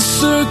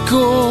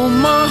encircle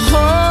my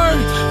heart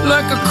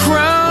like a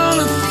crown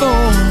of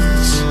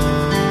thorns.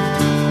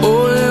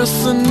 Oh yes,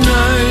 the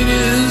night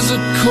is a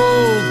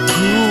cold,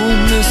 cruel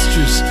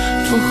mistress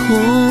for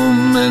whom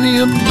many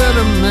a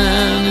better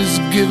man is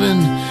given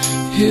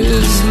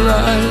his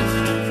life.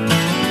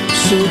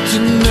 So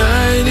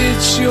tonight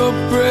it's your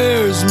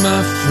prayers,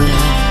 my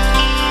friend,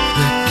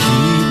 that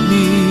keep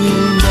me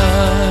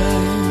alive.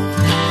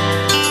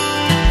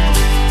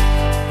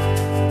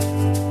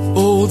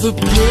 Oh, the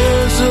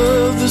prayers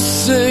of the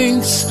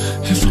saints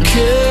have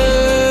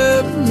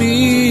kept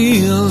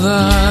me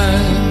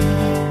alive.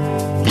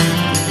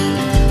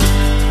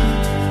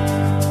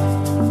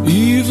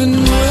 Even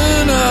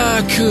when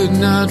I could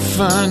not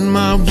find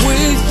my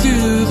way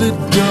through the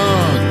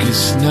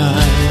darkest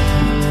night.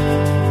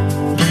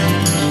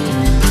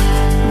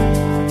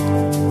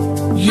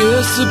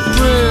 Yes, the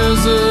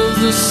prayers of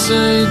the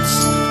saints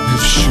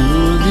have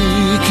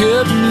surely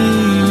kept me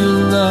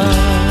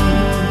alive.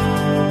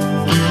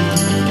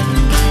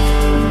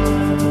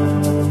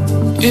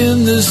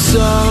 In this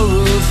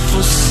hour of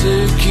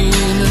forsaking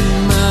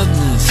and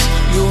madness,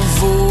 your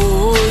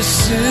voice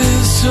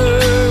is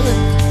heard.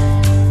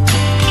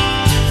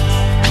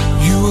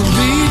 You will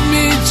lead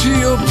me to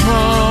your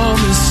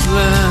promised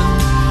land.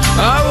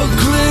 I will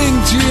cling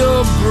to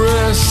your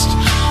breast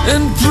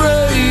and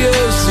pray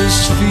as this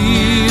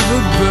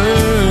fever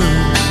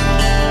burns.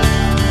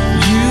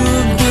 You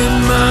have been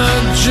my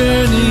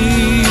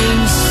journey,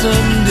 and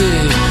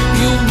someday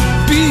you'll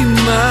be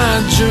my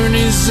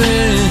journey's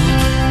end,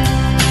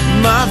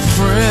 my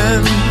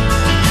friend.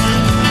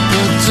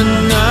 But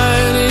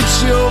tonight it's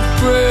your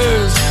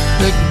prayers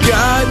that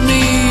guide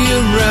me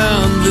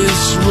around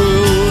this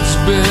road's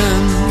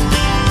bend.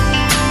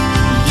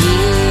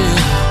 Yeah.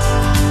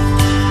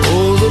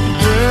 Oh, the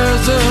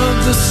prayers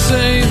of the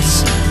saints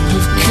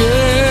have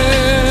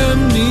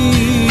kept me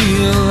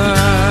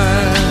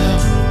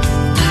alive.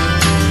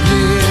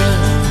 Yeah.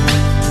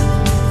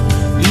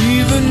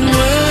 Even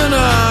when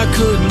I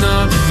could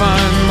not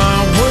find my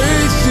way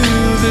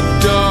through the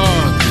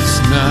darkest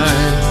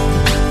night.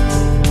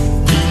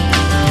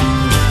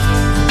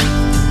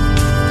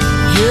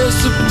 Yes,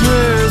 the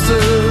prayers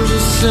of the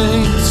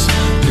saints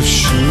have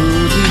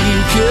surely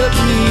kept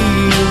me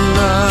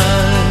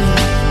alive.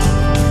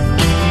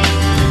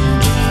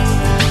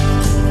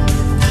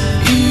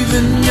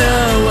 Even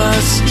now I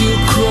still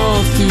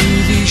crawl through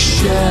these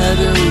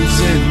shadows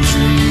and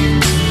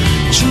dreams.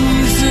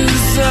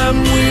 Jesus, I'm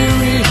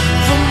weary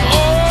from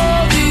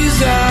all these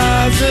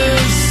eyes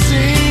have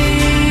seen,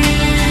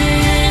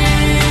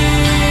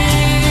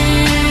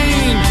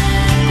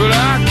 but I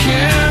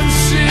can't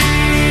see.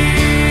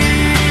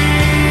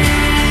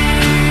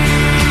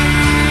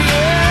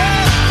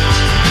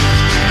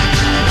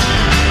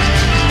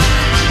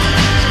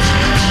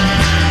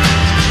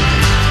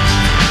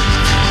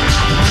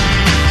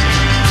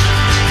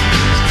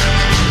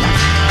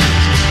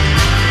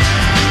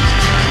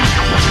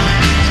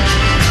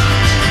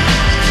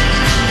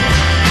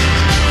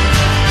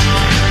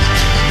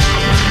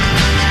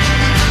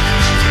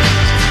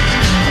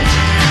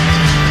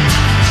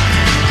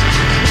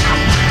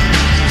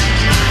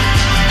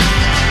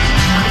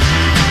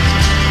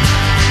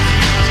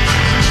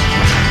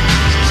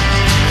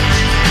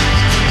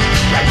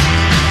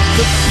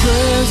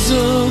 prayers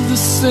of the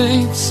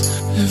saints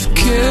have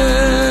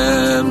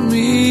kept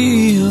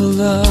me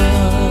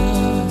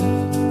alive.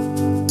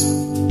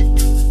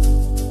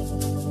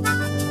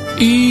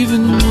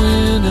 Even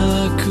when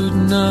I could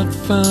not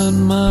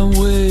find my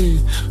way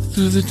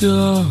through the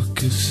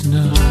darkest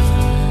night.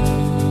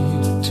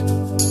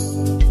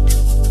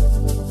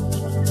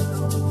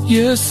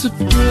 Yes, the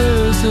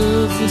prayers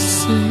of the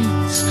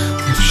saints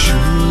have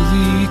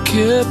surely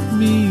kept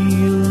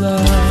me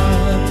alive.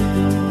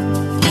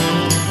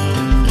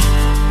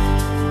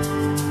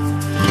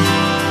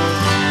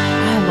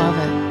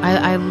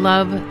 I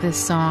love this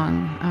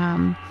song.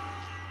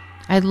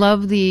 I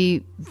love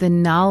the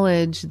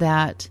knowledge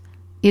that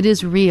it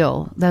is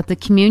real, that the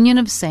communion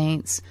of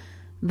saints,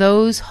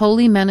 those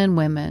holy men and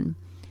women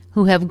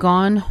who have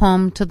gone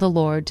home to the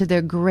Lord, to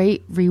their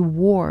great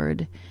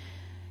reward,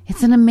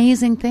 it's an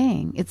amazing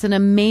thing. It's an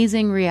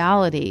amazing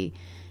reality.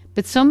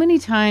 But so many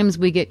times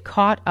we get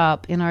caught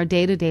up in our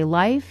day-to-day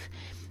life,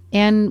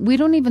 and we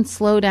don't even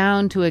slow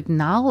down to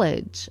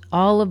acknowledge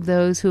all of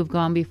those who have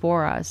gone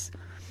before us,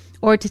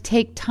 or to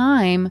take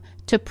time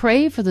to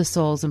pray for the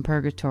souls in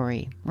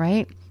purgatory,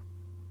 right?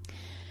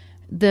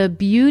 The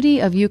beauty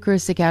of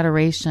Eucharistic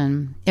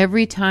adoration,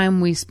 every time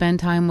we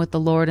spend time with the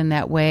Lord in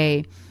that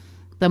way,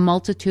 the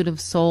multitude of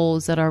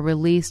souls that are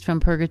released from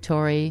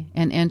purgatory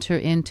and enter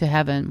into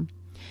heaven.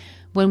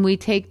 When we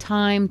take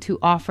time to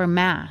offer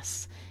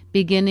Mass,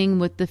 beginning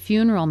with the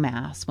funeral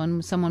Mass,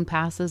 when someone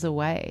passes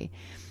away,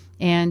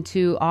 and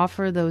to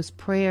offer those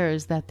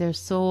prayers that their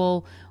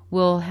soul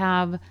will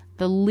have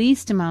the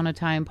least amount of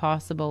time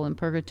possible in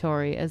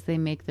purgatory as they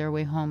make their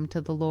way home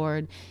to the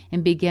Lord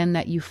and begin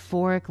that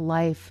euphoric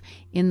life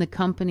in the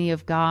company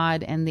of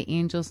God and the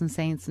angels and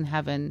saints in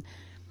heaven.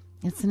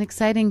 It's an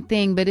exciting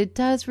thing, but it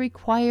does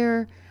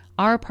require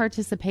our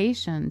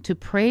participation to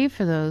pray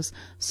for those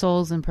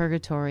souls in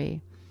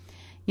purgatory.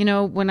 You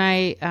know, when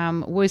I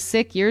was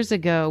sick years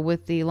ago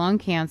with the lung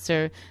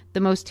cancer,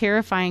 the most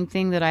terrifying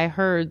thing that I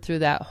heard through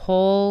that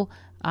whole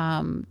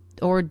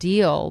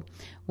ordeal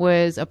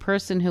was a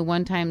person who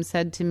one time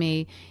said to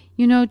me,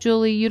 "You know,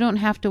 Julie, you don't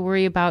have to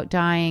worry about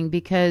dying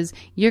because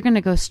you're going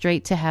to go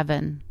straight to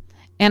heaven."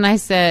 And I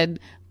said,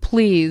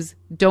 "Please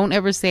don't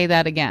ever say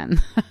that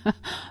again.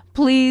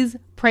 Please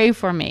pray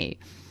for me."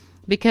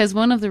 Because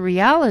one of the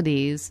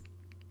realities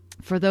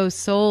for those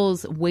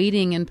souls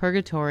waiting in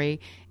purgatory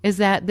is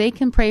that they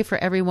can pray for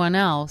everyone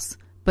else,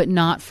 but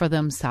not for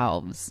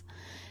themselves.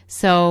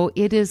 So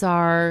it is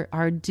our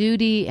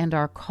duty and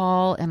our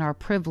call and our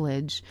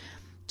privilege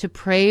to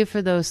pray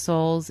for those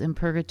souls in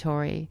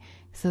purgatory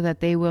so that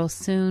they will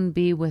soon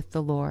be with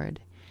the Lord.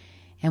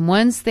 And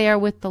once they are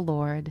with the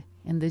Lord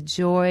and the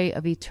joy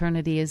of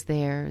eternity is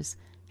theirs,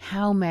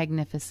 how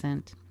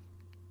magnificent.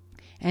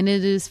 And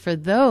it is for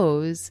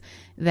those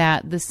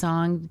that the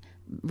song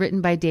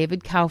written by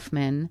David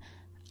Kaufman,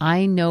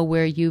 "I Know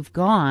Where You've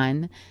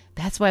Gone,"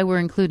 that's why we're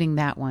including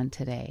that one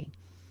today.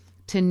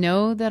 To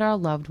know that our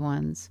loved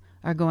ones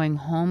are going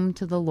home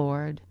to the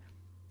Lord,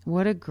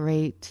 what a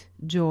great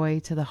joy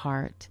to the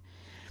heart.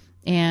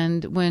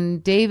 And when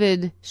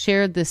David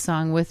shared this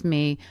song with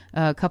me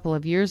a couple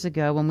of years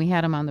ago when we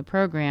had him on the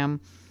program,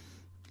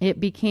 it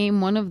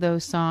became one of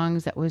those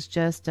songs that was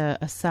just a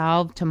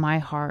salve to my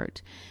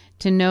heart.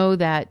 To know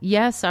that,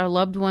 yes, our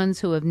loved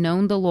ones who have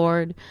known the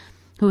Lord,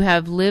 who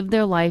have lived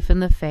their life in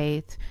the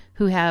faith,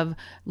 who have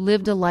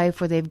lived a life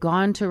where they've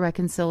gone to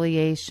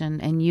reconciliation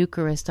and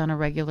Eucharist on a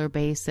regular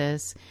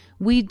basis,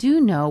 we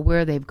do know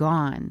where they've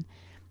gone.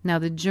 Now,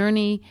 the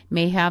journey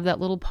may have that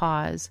little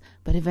pause,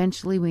 but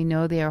eventually we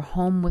know they are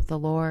home with the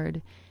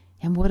Lord.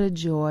 And what a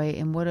joy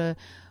and what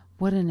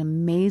an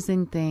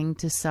amazing thing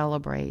to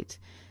celebrate.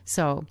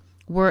 So,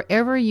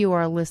 wherever you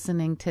are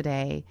listening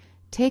today,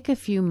 take a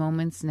few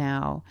moments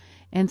now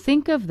and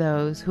think of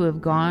those who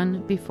have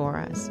gone before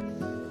us,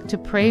 to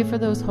pray for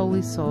those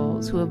holy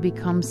souls who have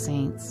become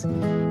saints,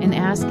 and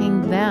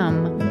asking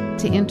them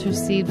to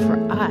intercede for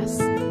us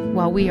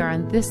while we are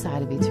on this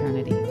side of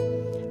eternity.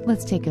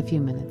 Let's take a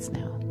few minutes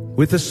now.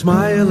 With the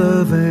smile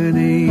of an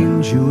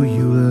angel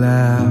you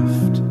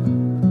laughed,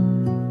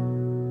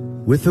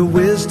 with the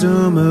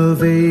wisdom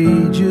of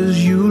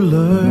ages you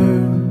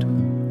learned.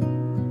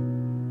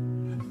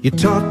 You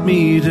taught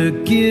me to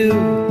give,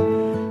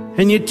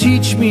 and you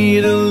teach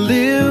me to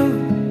live,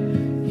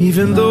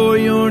 even though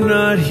you're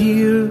not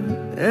here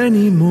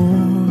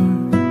anymore.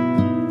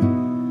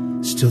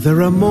 Still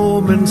there are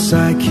moments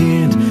I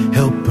can't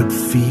help but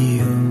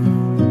feel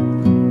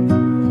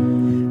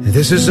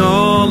this is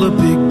all a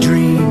big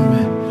dream,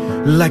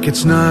 like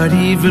it's not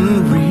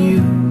even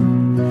real.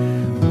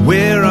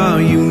 Where are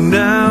you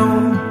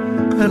now?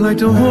 I'd like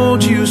to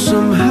hold you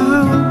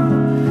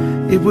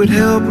somehow. It would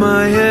help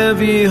my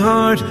heavy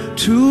heart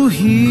to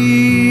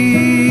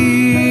heal.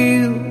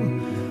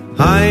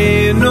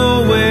 I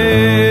know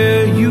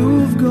where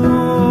you've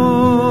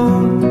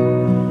gone.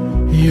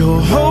 You're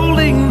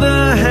holding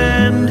the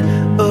hand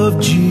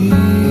of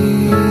Jesus.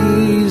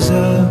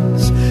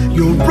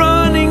 You're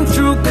running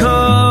through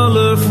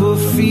colorful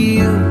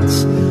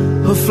fields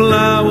of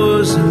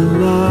flowers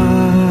and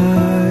light.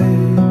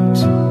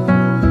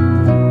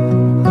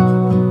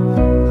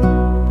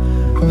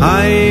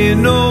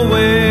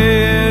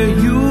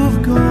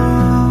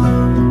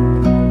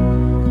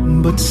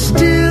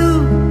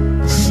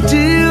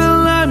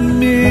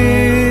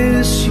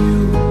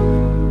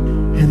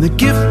 and the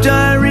gift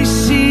I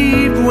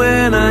received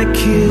when I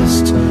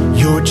kissed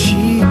your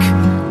cheek.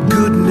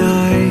 Good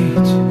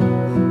night,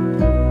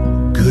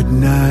 good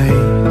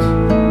night,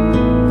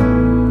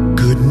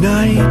 good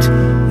night,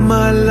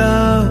 my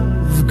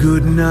love,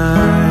 good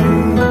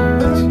night.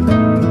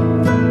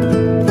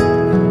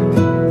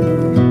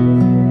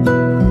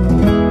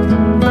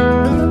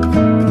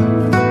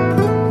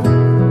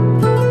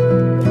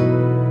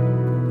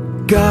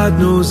 God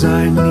knows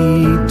I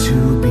need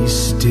to be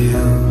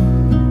still.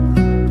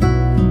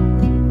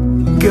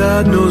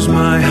 God knows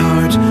my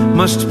heart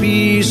must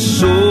be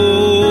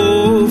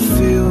so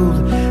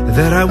filled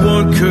that I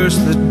won't curse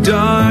the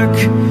dark,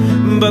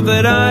 but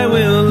that I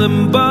will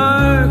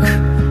embark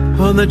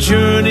on the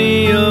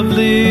journey of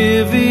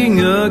living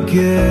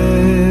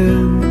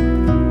again.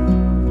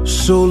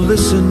 So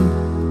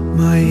listen,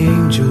 my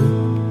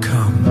angel,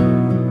 come.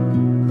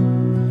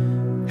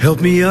 Help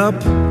me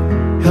up,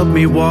 help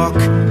me walk,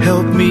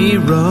 help me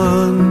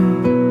run.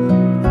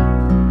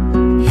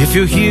 If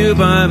you're here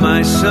by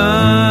my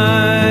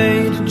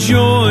side,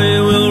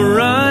 joy will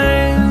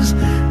rise,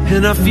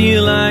 and I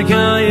feel like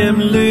I am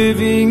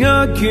living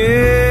again.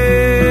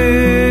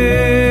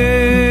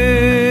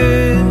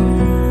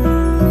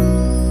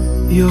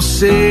 Yo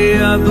sé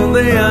a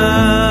dónde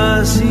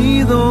has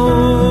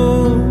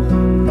ido.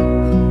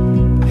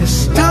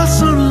 Estas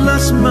son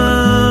las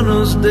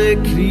manos de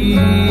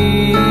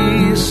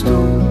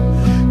Cristo,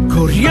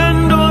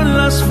 corriendo en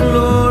las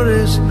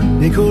flores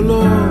de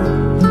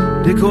color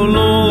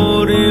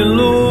y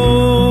luz.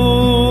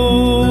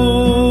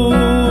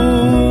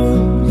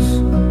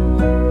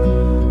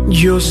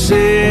 Yo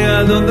sé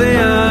a dónde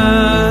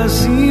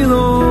has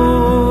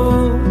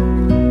ido.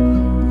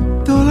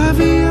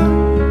 Todavía,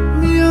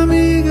 mi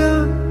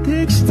amiga,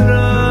 te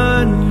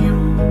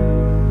extraño.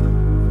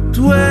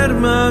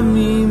 Duerma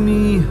mi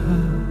mija,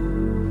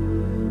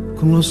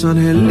 con los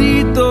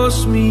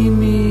angelitos mi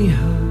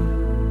mija.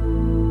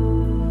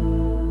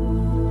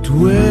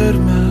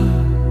 Duerma,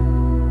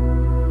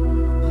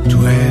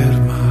 duerma.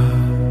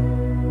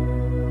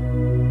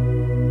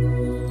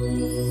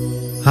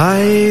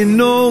 I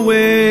know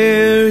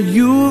where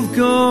you've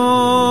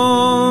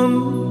gone.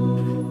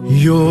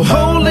 You're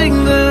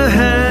holding the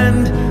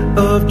hand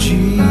of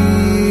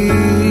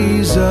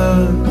Jesus.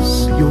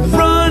 You're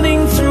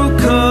running through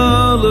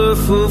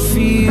colorful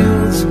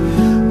fields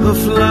of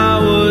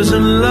flowers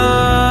and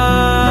light.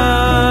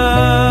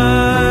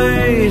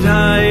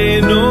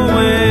 I know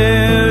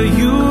where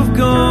you've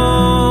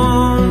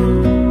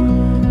gone,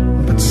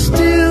 but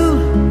still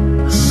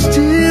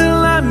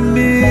I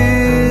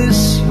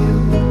miss you,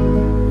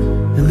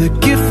 and the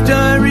gift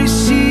I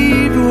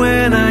received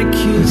when I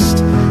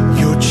kissed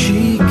your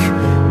cheek.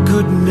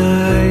 Good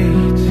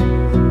night,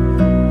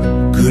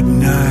 good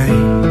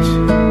night,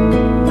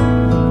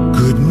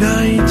 good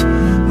night,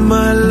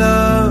 my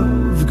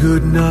love,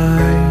 good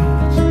night.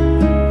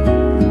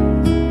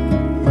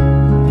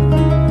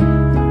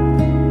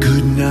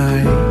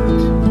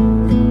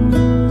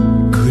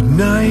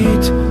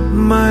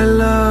 My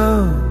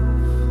love.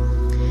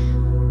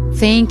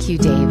 Thank you,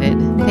 David.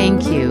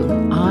 Thank you.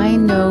 I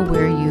know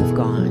where you've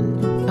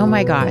gone. Oh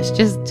my gosh,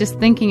 just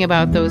thinking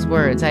about those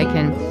words, I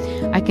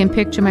can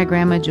picture my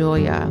grandma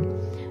Julia.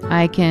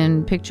 I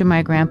can picture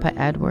my grandpa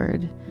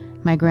Edward,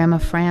 my grandma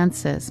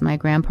Frances, my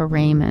grandpa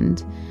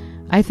Raymond.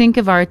 I think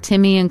of our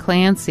Timmy and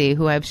Clancy,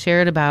 who I've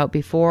shared about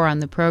before on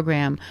the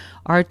program,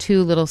 our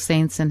two little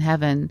saints in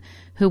heaven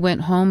who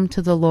went home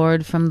to the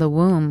Lord from the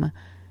womb.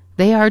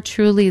 They are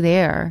truly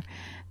there.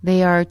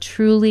 They are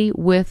truly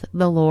with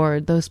the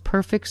Lord, those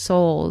perfect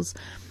souls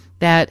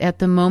that at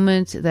the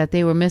moment that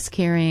they were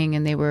miscarrying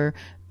and they were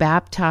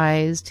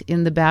baptized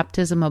in the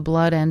baptism of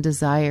blood and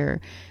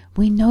desire,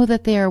 we know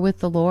that they are with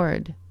the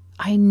Lord.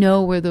 I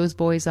know where those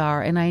boys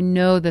are, and I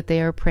know that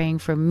they are praying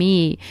for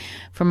me,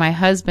 for my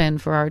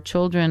husband, for our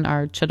children,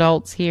 our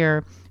adults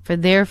here, for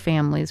their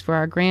families, for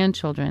our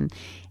grandchildren.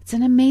 It's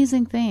an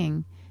amazing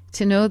thing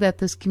to know that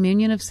this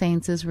communion of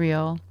saints is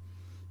real,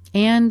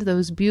 and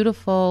those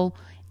beautiful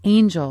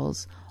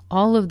angels,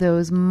 all of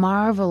those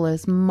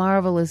marvelous,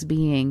 marvelous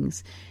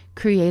beings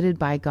created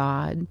by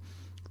God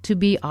to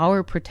be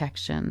our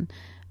protection.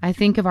 I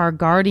think of our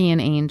guardian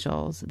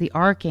angels, the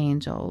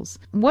archangels.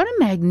 What a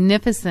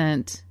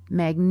magnificent,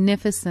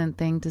 magnificent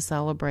thing to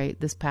celebrate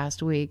this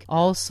past week.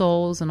 All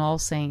Souls and All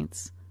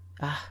Saints.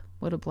 Ah,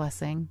 what a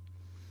blessing.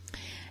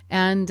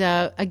 And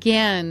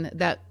again,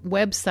 that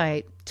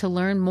website to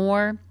learn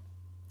more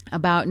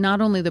about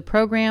not only the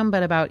program,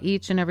 but about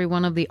each and every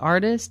one of the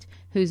artists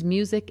whose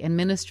music and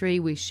ministry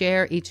we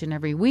share each and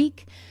every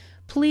week,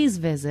 please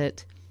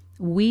visit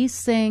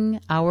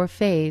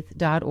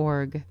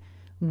wesingourfaith.org.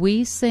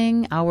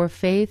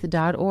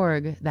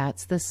 wesingourfaith.org.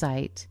 That's the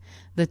site.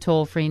 The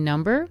toll-free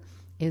number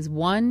is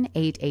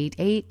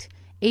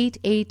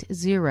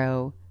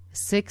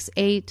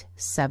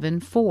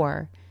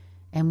 1-888-880-6874,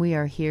 and we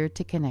are here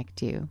to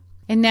connect you.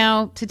 And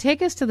now, to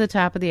take us to the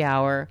top of the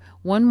hour,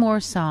 one more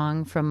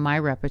song from my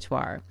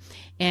repertoire.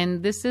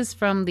 And this is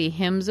from the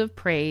Hymns of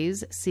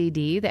Praise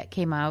CD that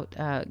came out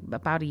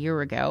about a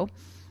year ago.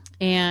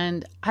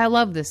 And I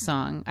love this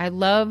song. I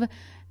love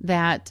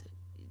that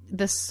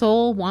the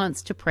soul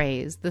wants to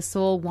praise. The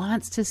soul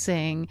wants to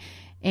sing.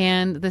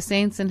 And the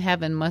saints in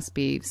heaven must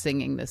be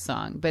singing this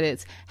song. But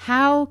it's,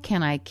 how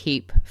can I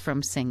keep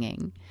from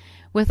singing?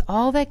 With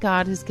all that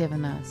God has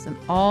given us and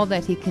all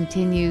that He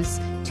continues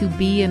to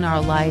be in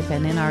our life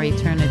and in our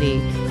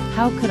eternity,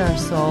 how could our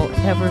soul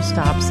ever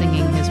stop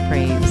singing His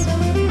praise?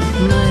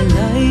 My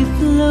life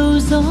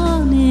flows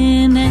on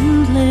in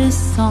endless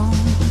song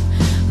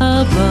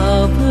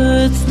above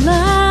earth's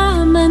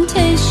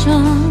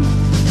lamentation.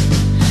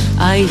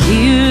 I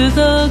hear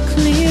the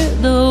clear,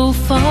 though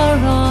far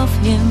off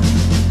hymn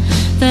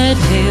that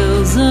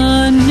hails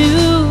a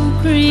new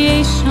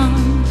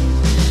creation.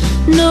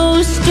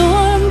 No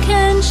storm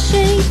can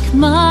shake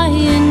my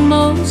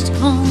inmost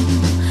calm,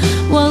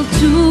 while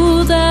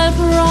to that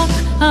rock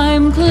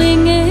I'm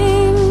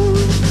clinging.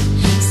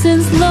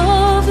 Since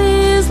love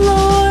is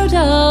Lord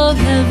of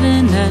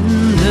heaven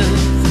and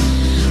earth,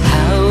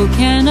 how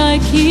can I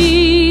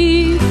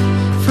keep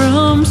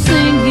from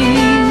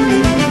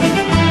singing?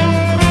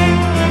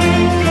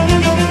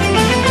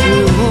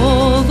 Through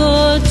all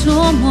the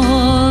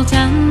tumult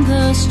and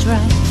the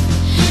strife,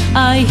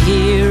 I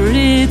hear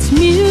its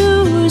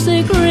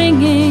music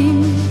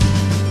ringing.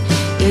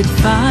 It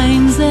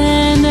finds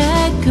an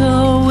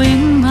echo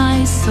in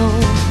my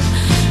soul.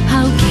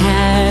 How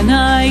can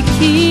I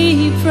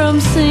keep from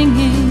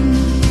singing?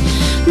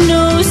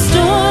 No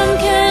storm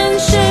can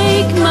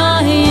shake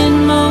my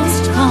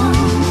inmost calm,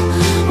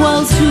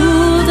 while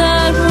to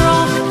that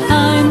rock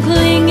I'm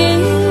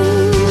clinging.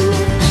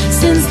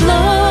 Since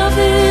love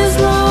is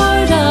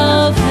Lord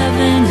of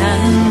heaven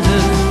and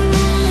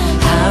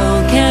earth,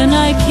 how can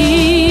I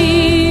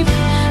keep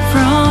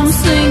from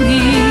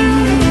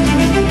singing?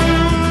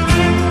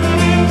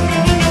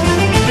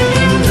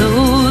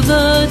 Though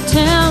the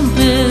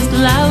tempest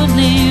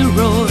loudly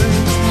roars,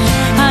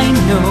 I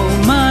know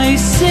my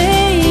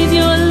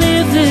Savior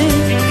liveth.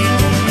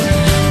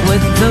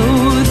 What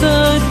though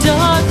the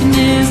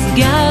darkness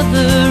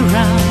gather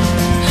round,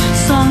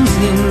 songs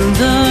in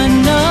the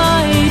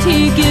night He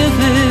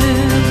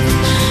giveth.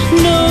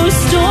 No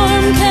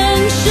storm can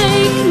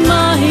shake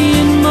my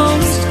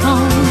inmost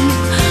calm,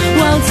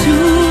 while to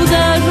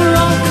that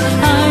rock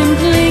I'm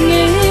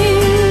clinging.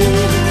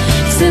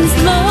 Since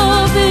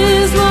love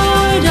is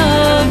Lord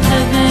of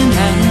heaven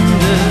and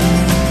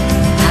earth,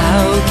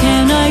 how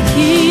can I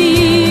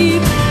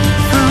keep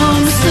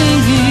from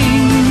singing?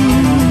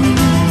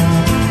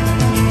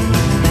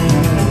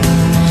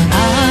 I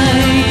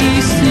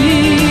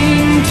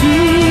sing to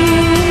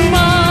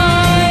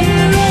my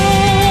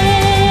Lord.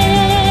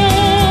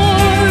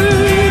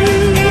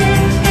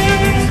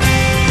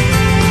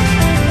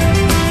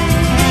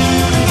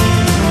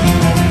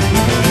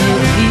 The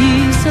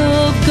peace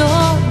of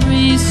God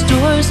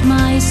restores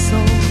my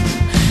soul,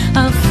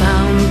 a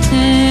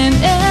fountain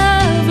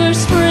ever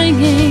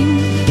springing.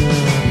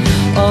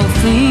 All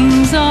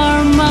things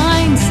are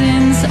mine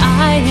since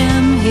I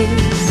am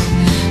His.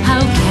 How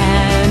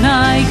can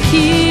I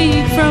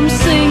keep from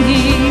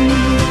singing?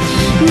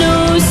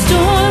 No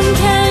storm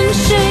can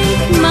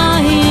shake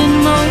my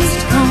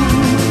inmost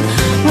calm,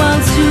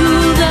 while to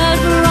that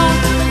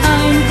rock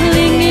I'm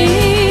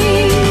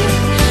clinging.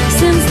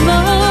 Since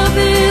love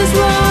is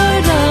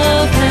Lord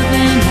of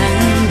heaven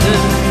and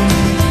earth,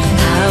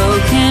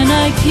 how can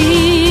I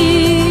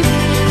keep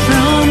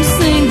from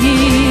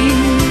singing?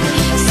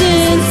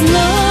 Since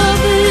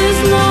love is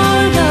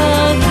Lord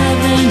of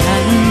heaven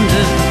and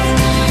earth,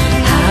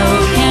 how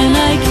can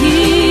I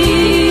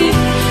keep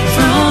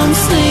from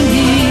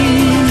singing?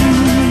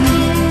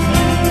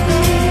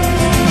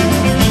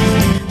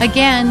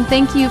 Again,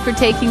 thank you for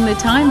taking the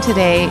time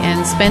today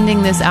and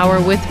spending this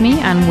hour with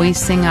me on We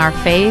Sing Our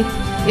Faith.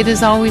 It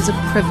is always a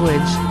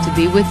privilege to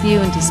be with you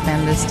and to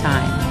spend this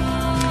time.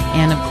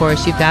 And of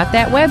course, you've got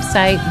that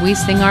website,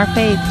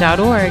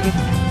 wesingourfaith.org.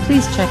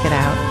 Please check it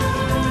out.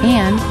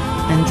 And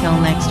until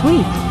next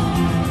week,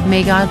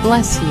 may God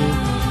bless you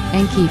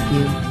and keep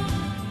you.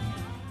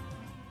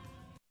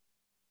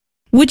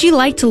 Would you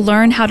like to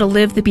learn how to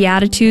live the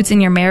Beatitudes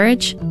in your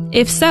marriage?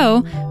 If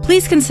so,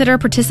 please consider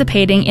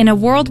participating in a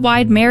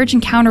worldwide marriage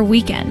encounter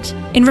weekend.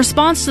 In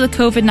response to the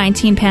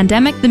COVID-19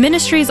 pandemic, the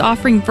ministry is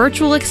offering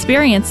virtual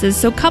experiences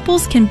so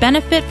couples can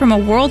benefit from a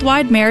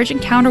worldwide marriage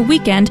encounter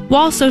weekend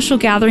while social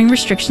gathering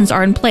restrictions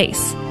are in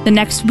place. The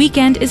next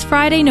weekend is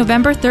Friday,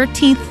 November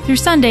 13th through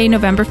Sunday,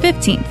 November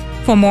 15th.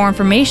 For more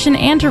information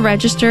and to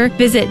register,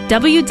 visit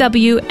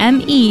www.me.org.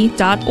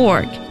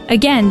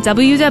 Again,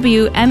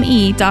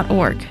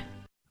 www.me.org.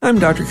 I'm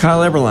Dr.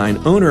 Kyle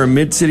Eberline, owner of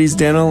Mid-Cities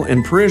Dental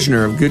and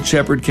parishioner of Good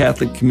Shepherd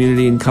Catholic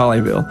Community in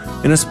Colleyville,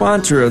 and a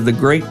sponsor of the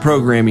great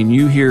programming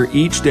you hear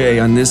each day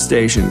on this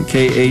station,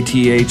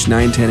 KATH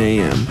 910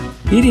 AM.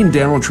 Needing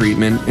dental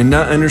treatment and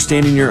not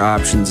understanding your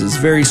options is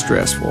very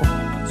stressful.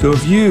 So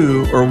if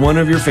you or one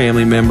of your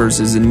family members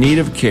is in need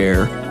of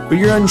care, but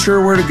you're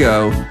unsure where to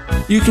go,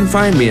 you can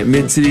find me at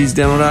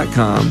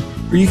midcitiesdental.com,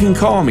 or you can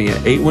call me at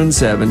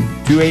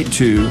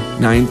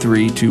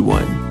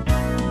 817-282-9321.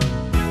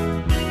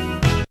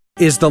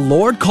 Is the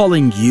Lord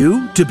calling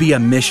you to be a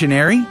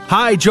missionary?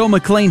 Hi, Joe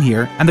McLean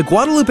here, and the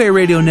Guadalupe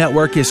Radio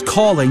Network is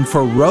calling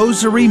for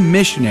Rosary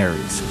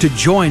missionaries to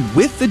join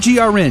with the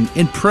GRN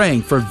in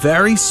praying for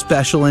very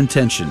special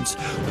intentions.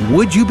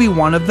 Would you be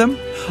one of them?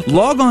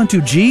 Log on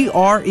to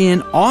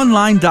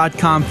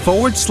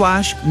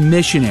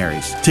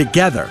grnonline.com/missionaries.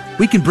 Together,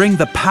 we can bring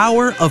the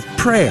power of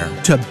prayer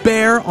to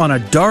bear on a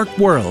dark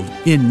world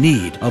in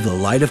need of the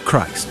light of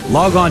Christ.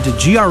 Log on to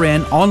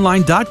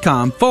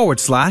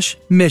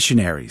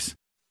grnonline.com/missionaries.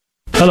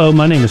 Hello,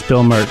 my name is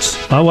Bill Mertz.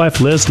 My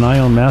wife Liz and I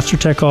own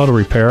MasterTech Auto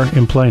Repair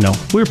in Plano.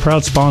 We're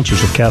proud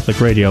sponsors of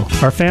Catholic Radio.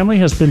 Our family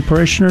has been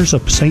parishioners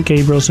of St.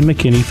 Gabriel's in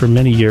McKinney for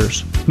many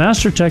years.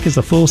 MasterTech is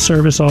a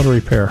full-service auto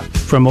repair.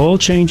 From oil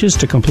changes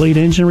to complete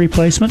engine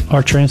replacement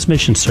or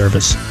transmission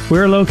service.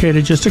 We're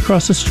located just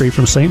across the street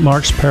from St.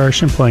 Mark's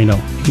Parish in Plano.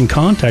 You can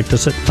contact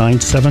us at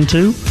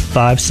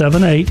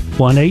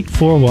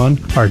 972-578-1841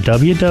 or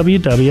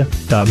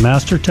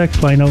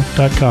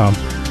www.mastertechplano.com.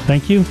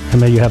 Thank you,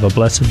 and may you have a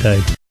blessed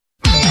day.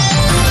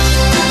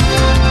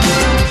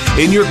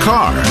 In your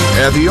car,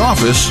 at the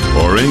office,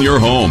 or in your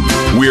home,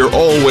 we're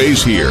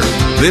always here.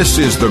 This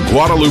is the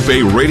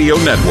Guadalupe Radio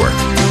Network,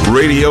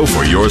 radio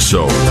for your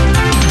soul.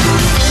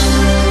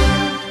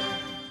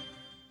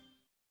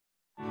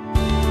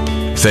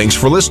 Thanks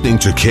for listening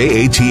to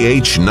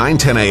KATH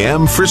 910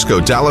 AM,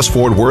 Frisco, Dallas,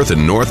 Fort Worth,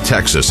 and North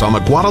Texas on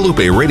the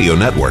Guadalupe Radio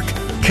Network.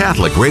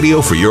 Catholic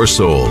radio for your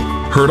soul.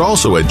 Heard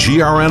also at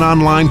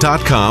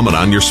grnonline.com and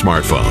on your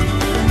smartphone.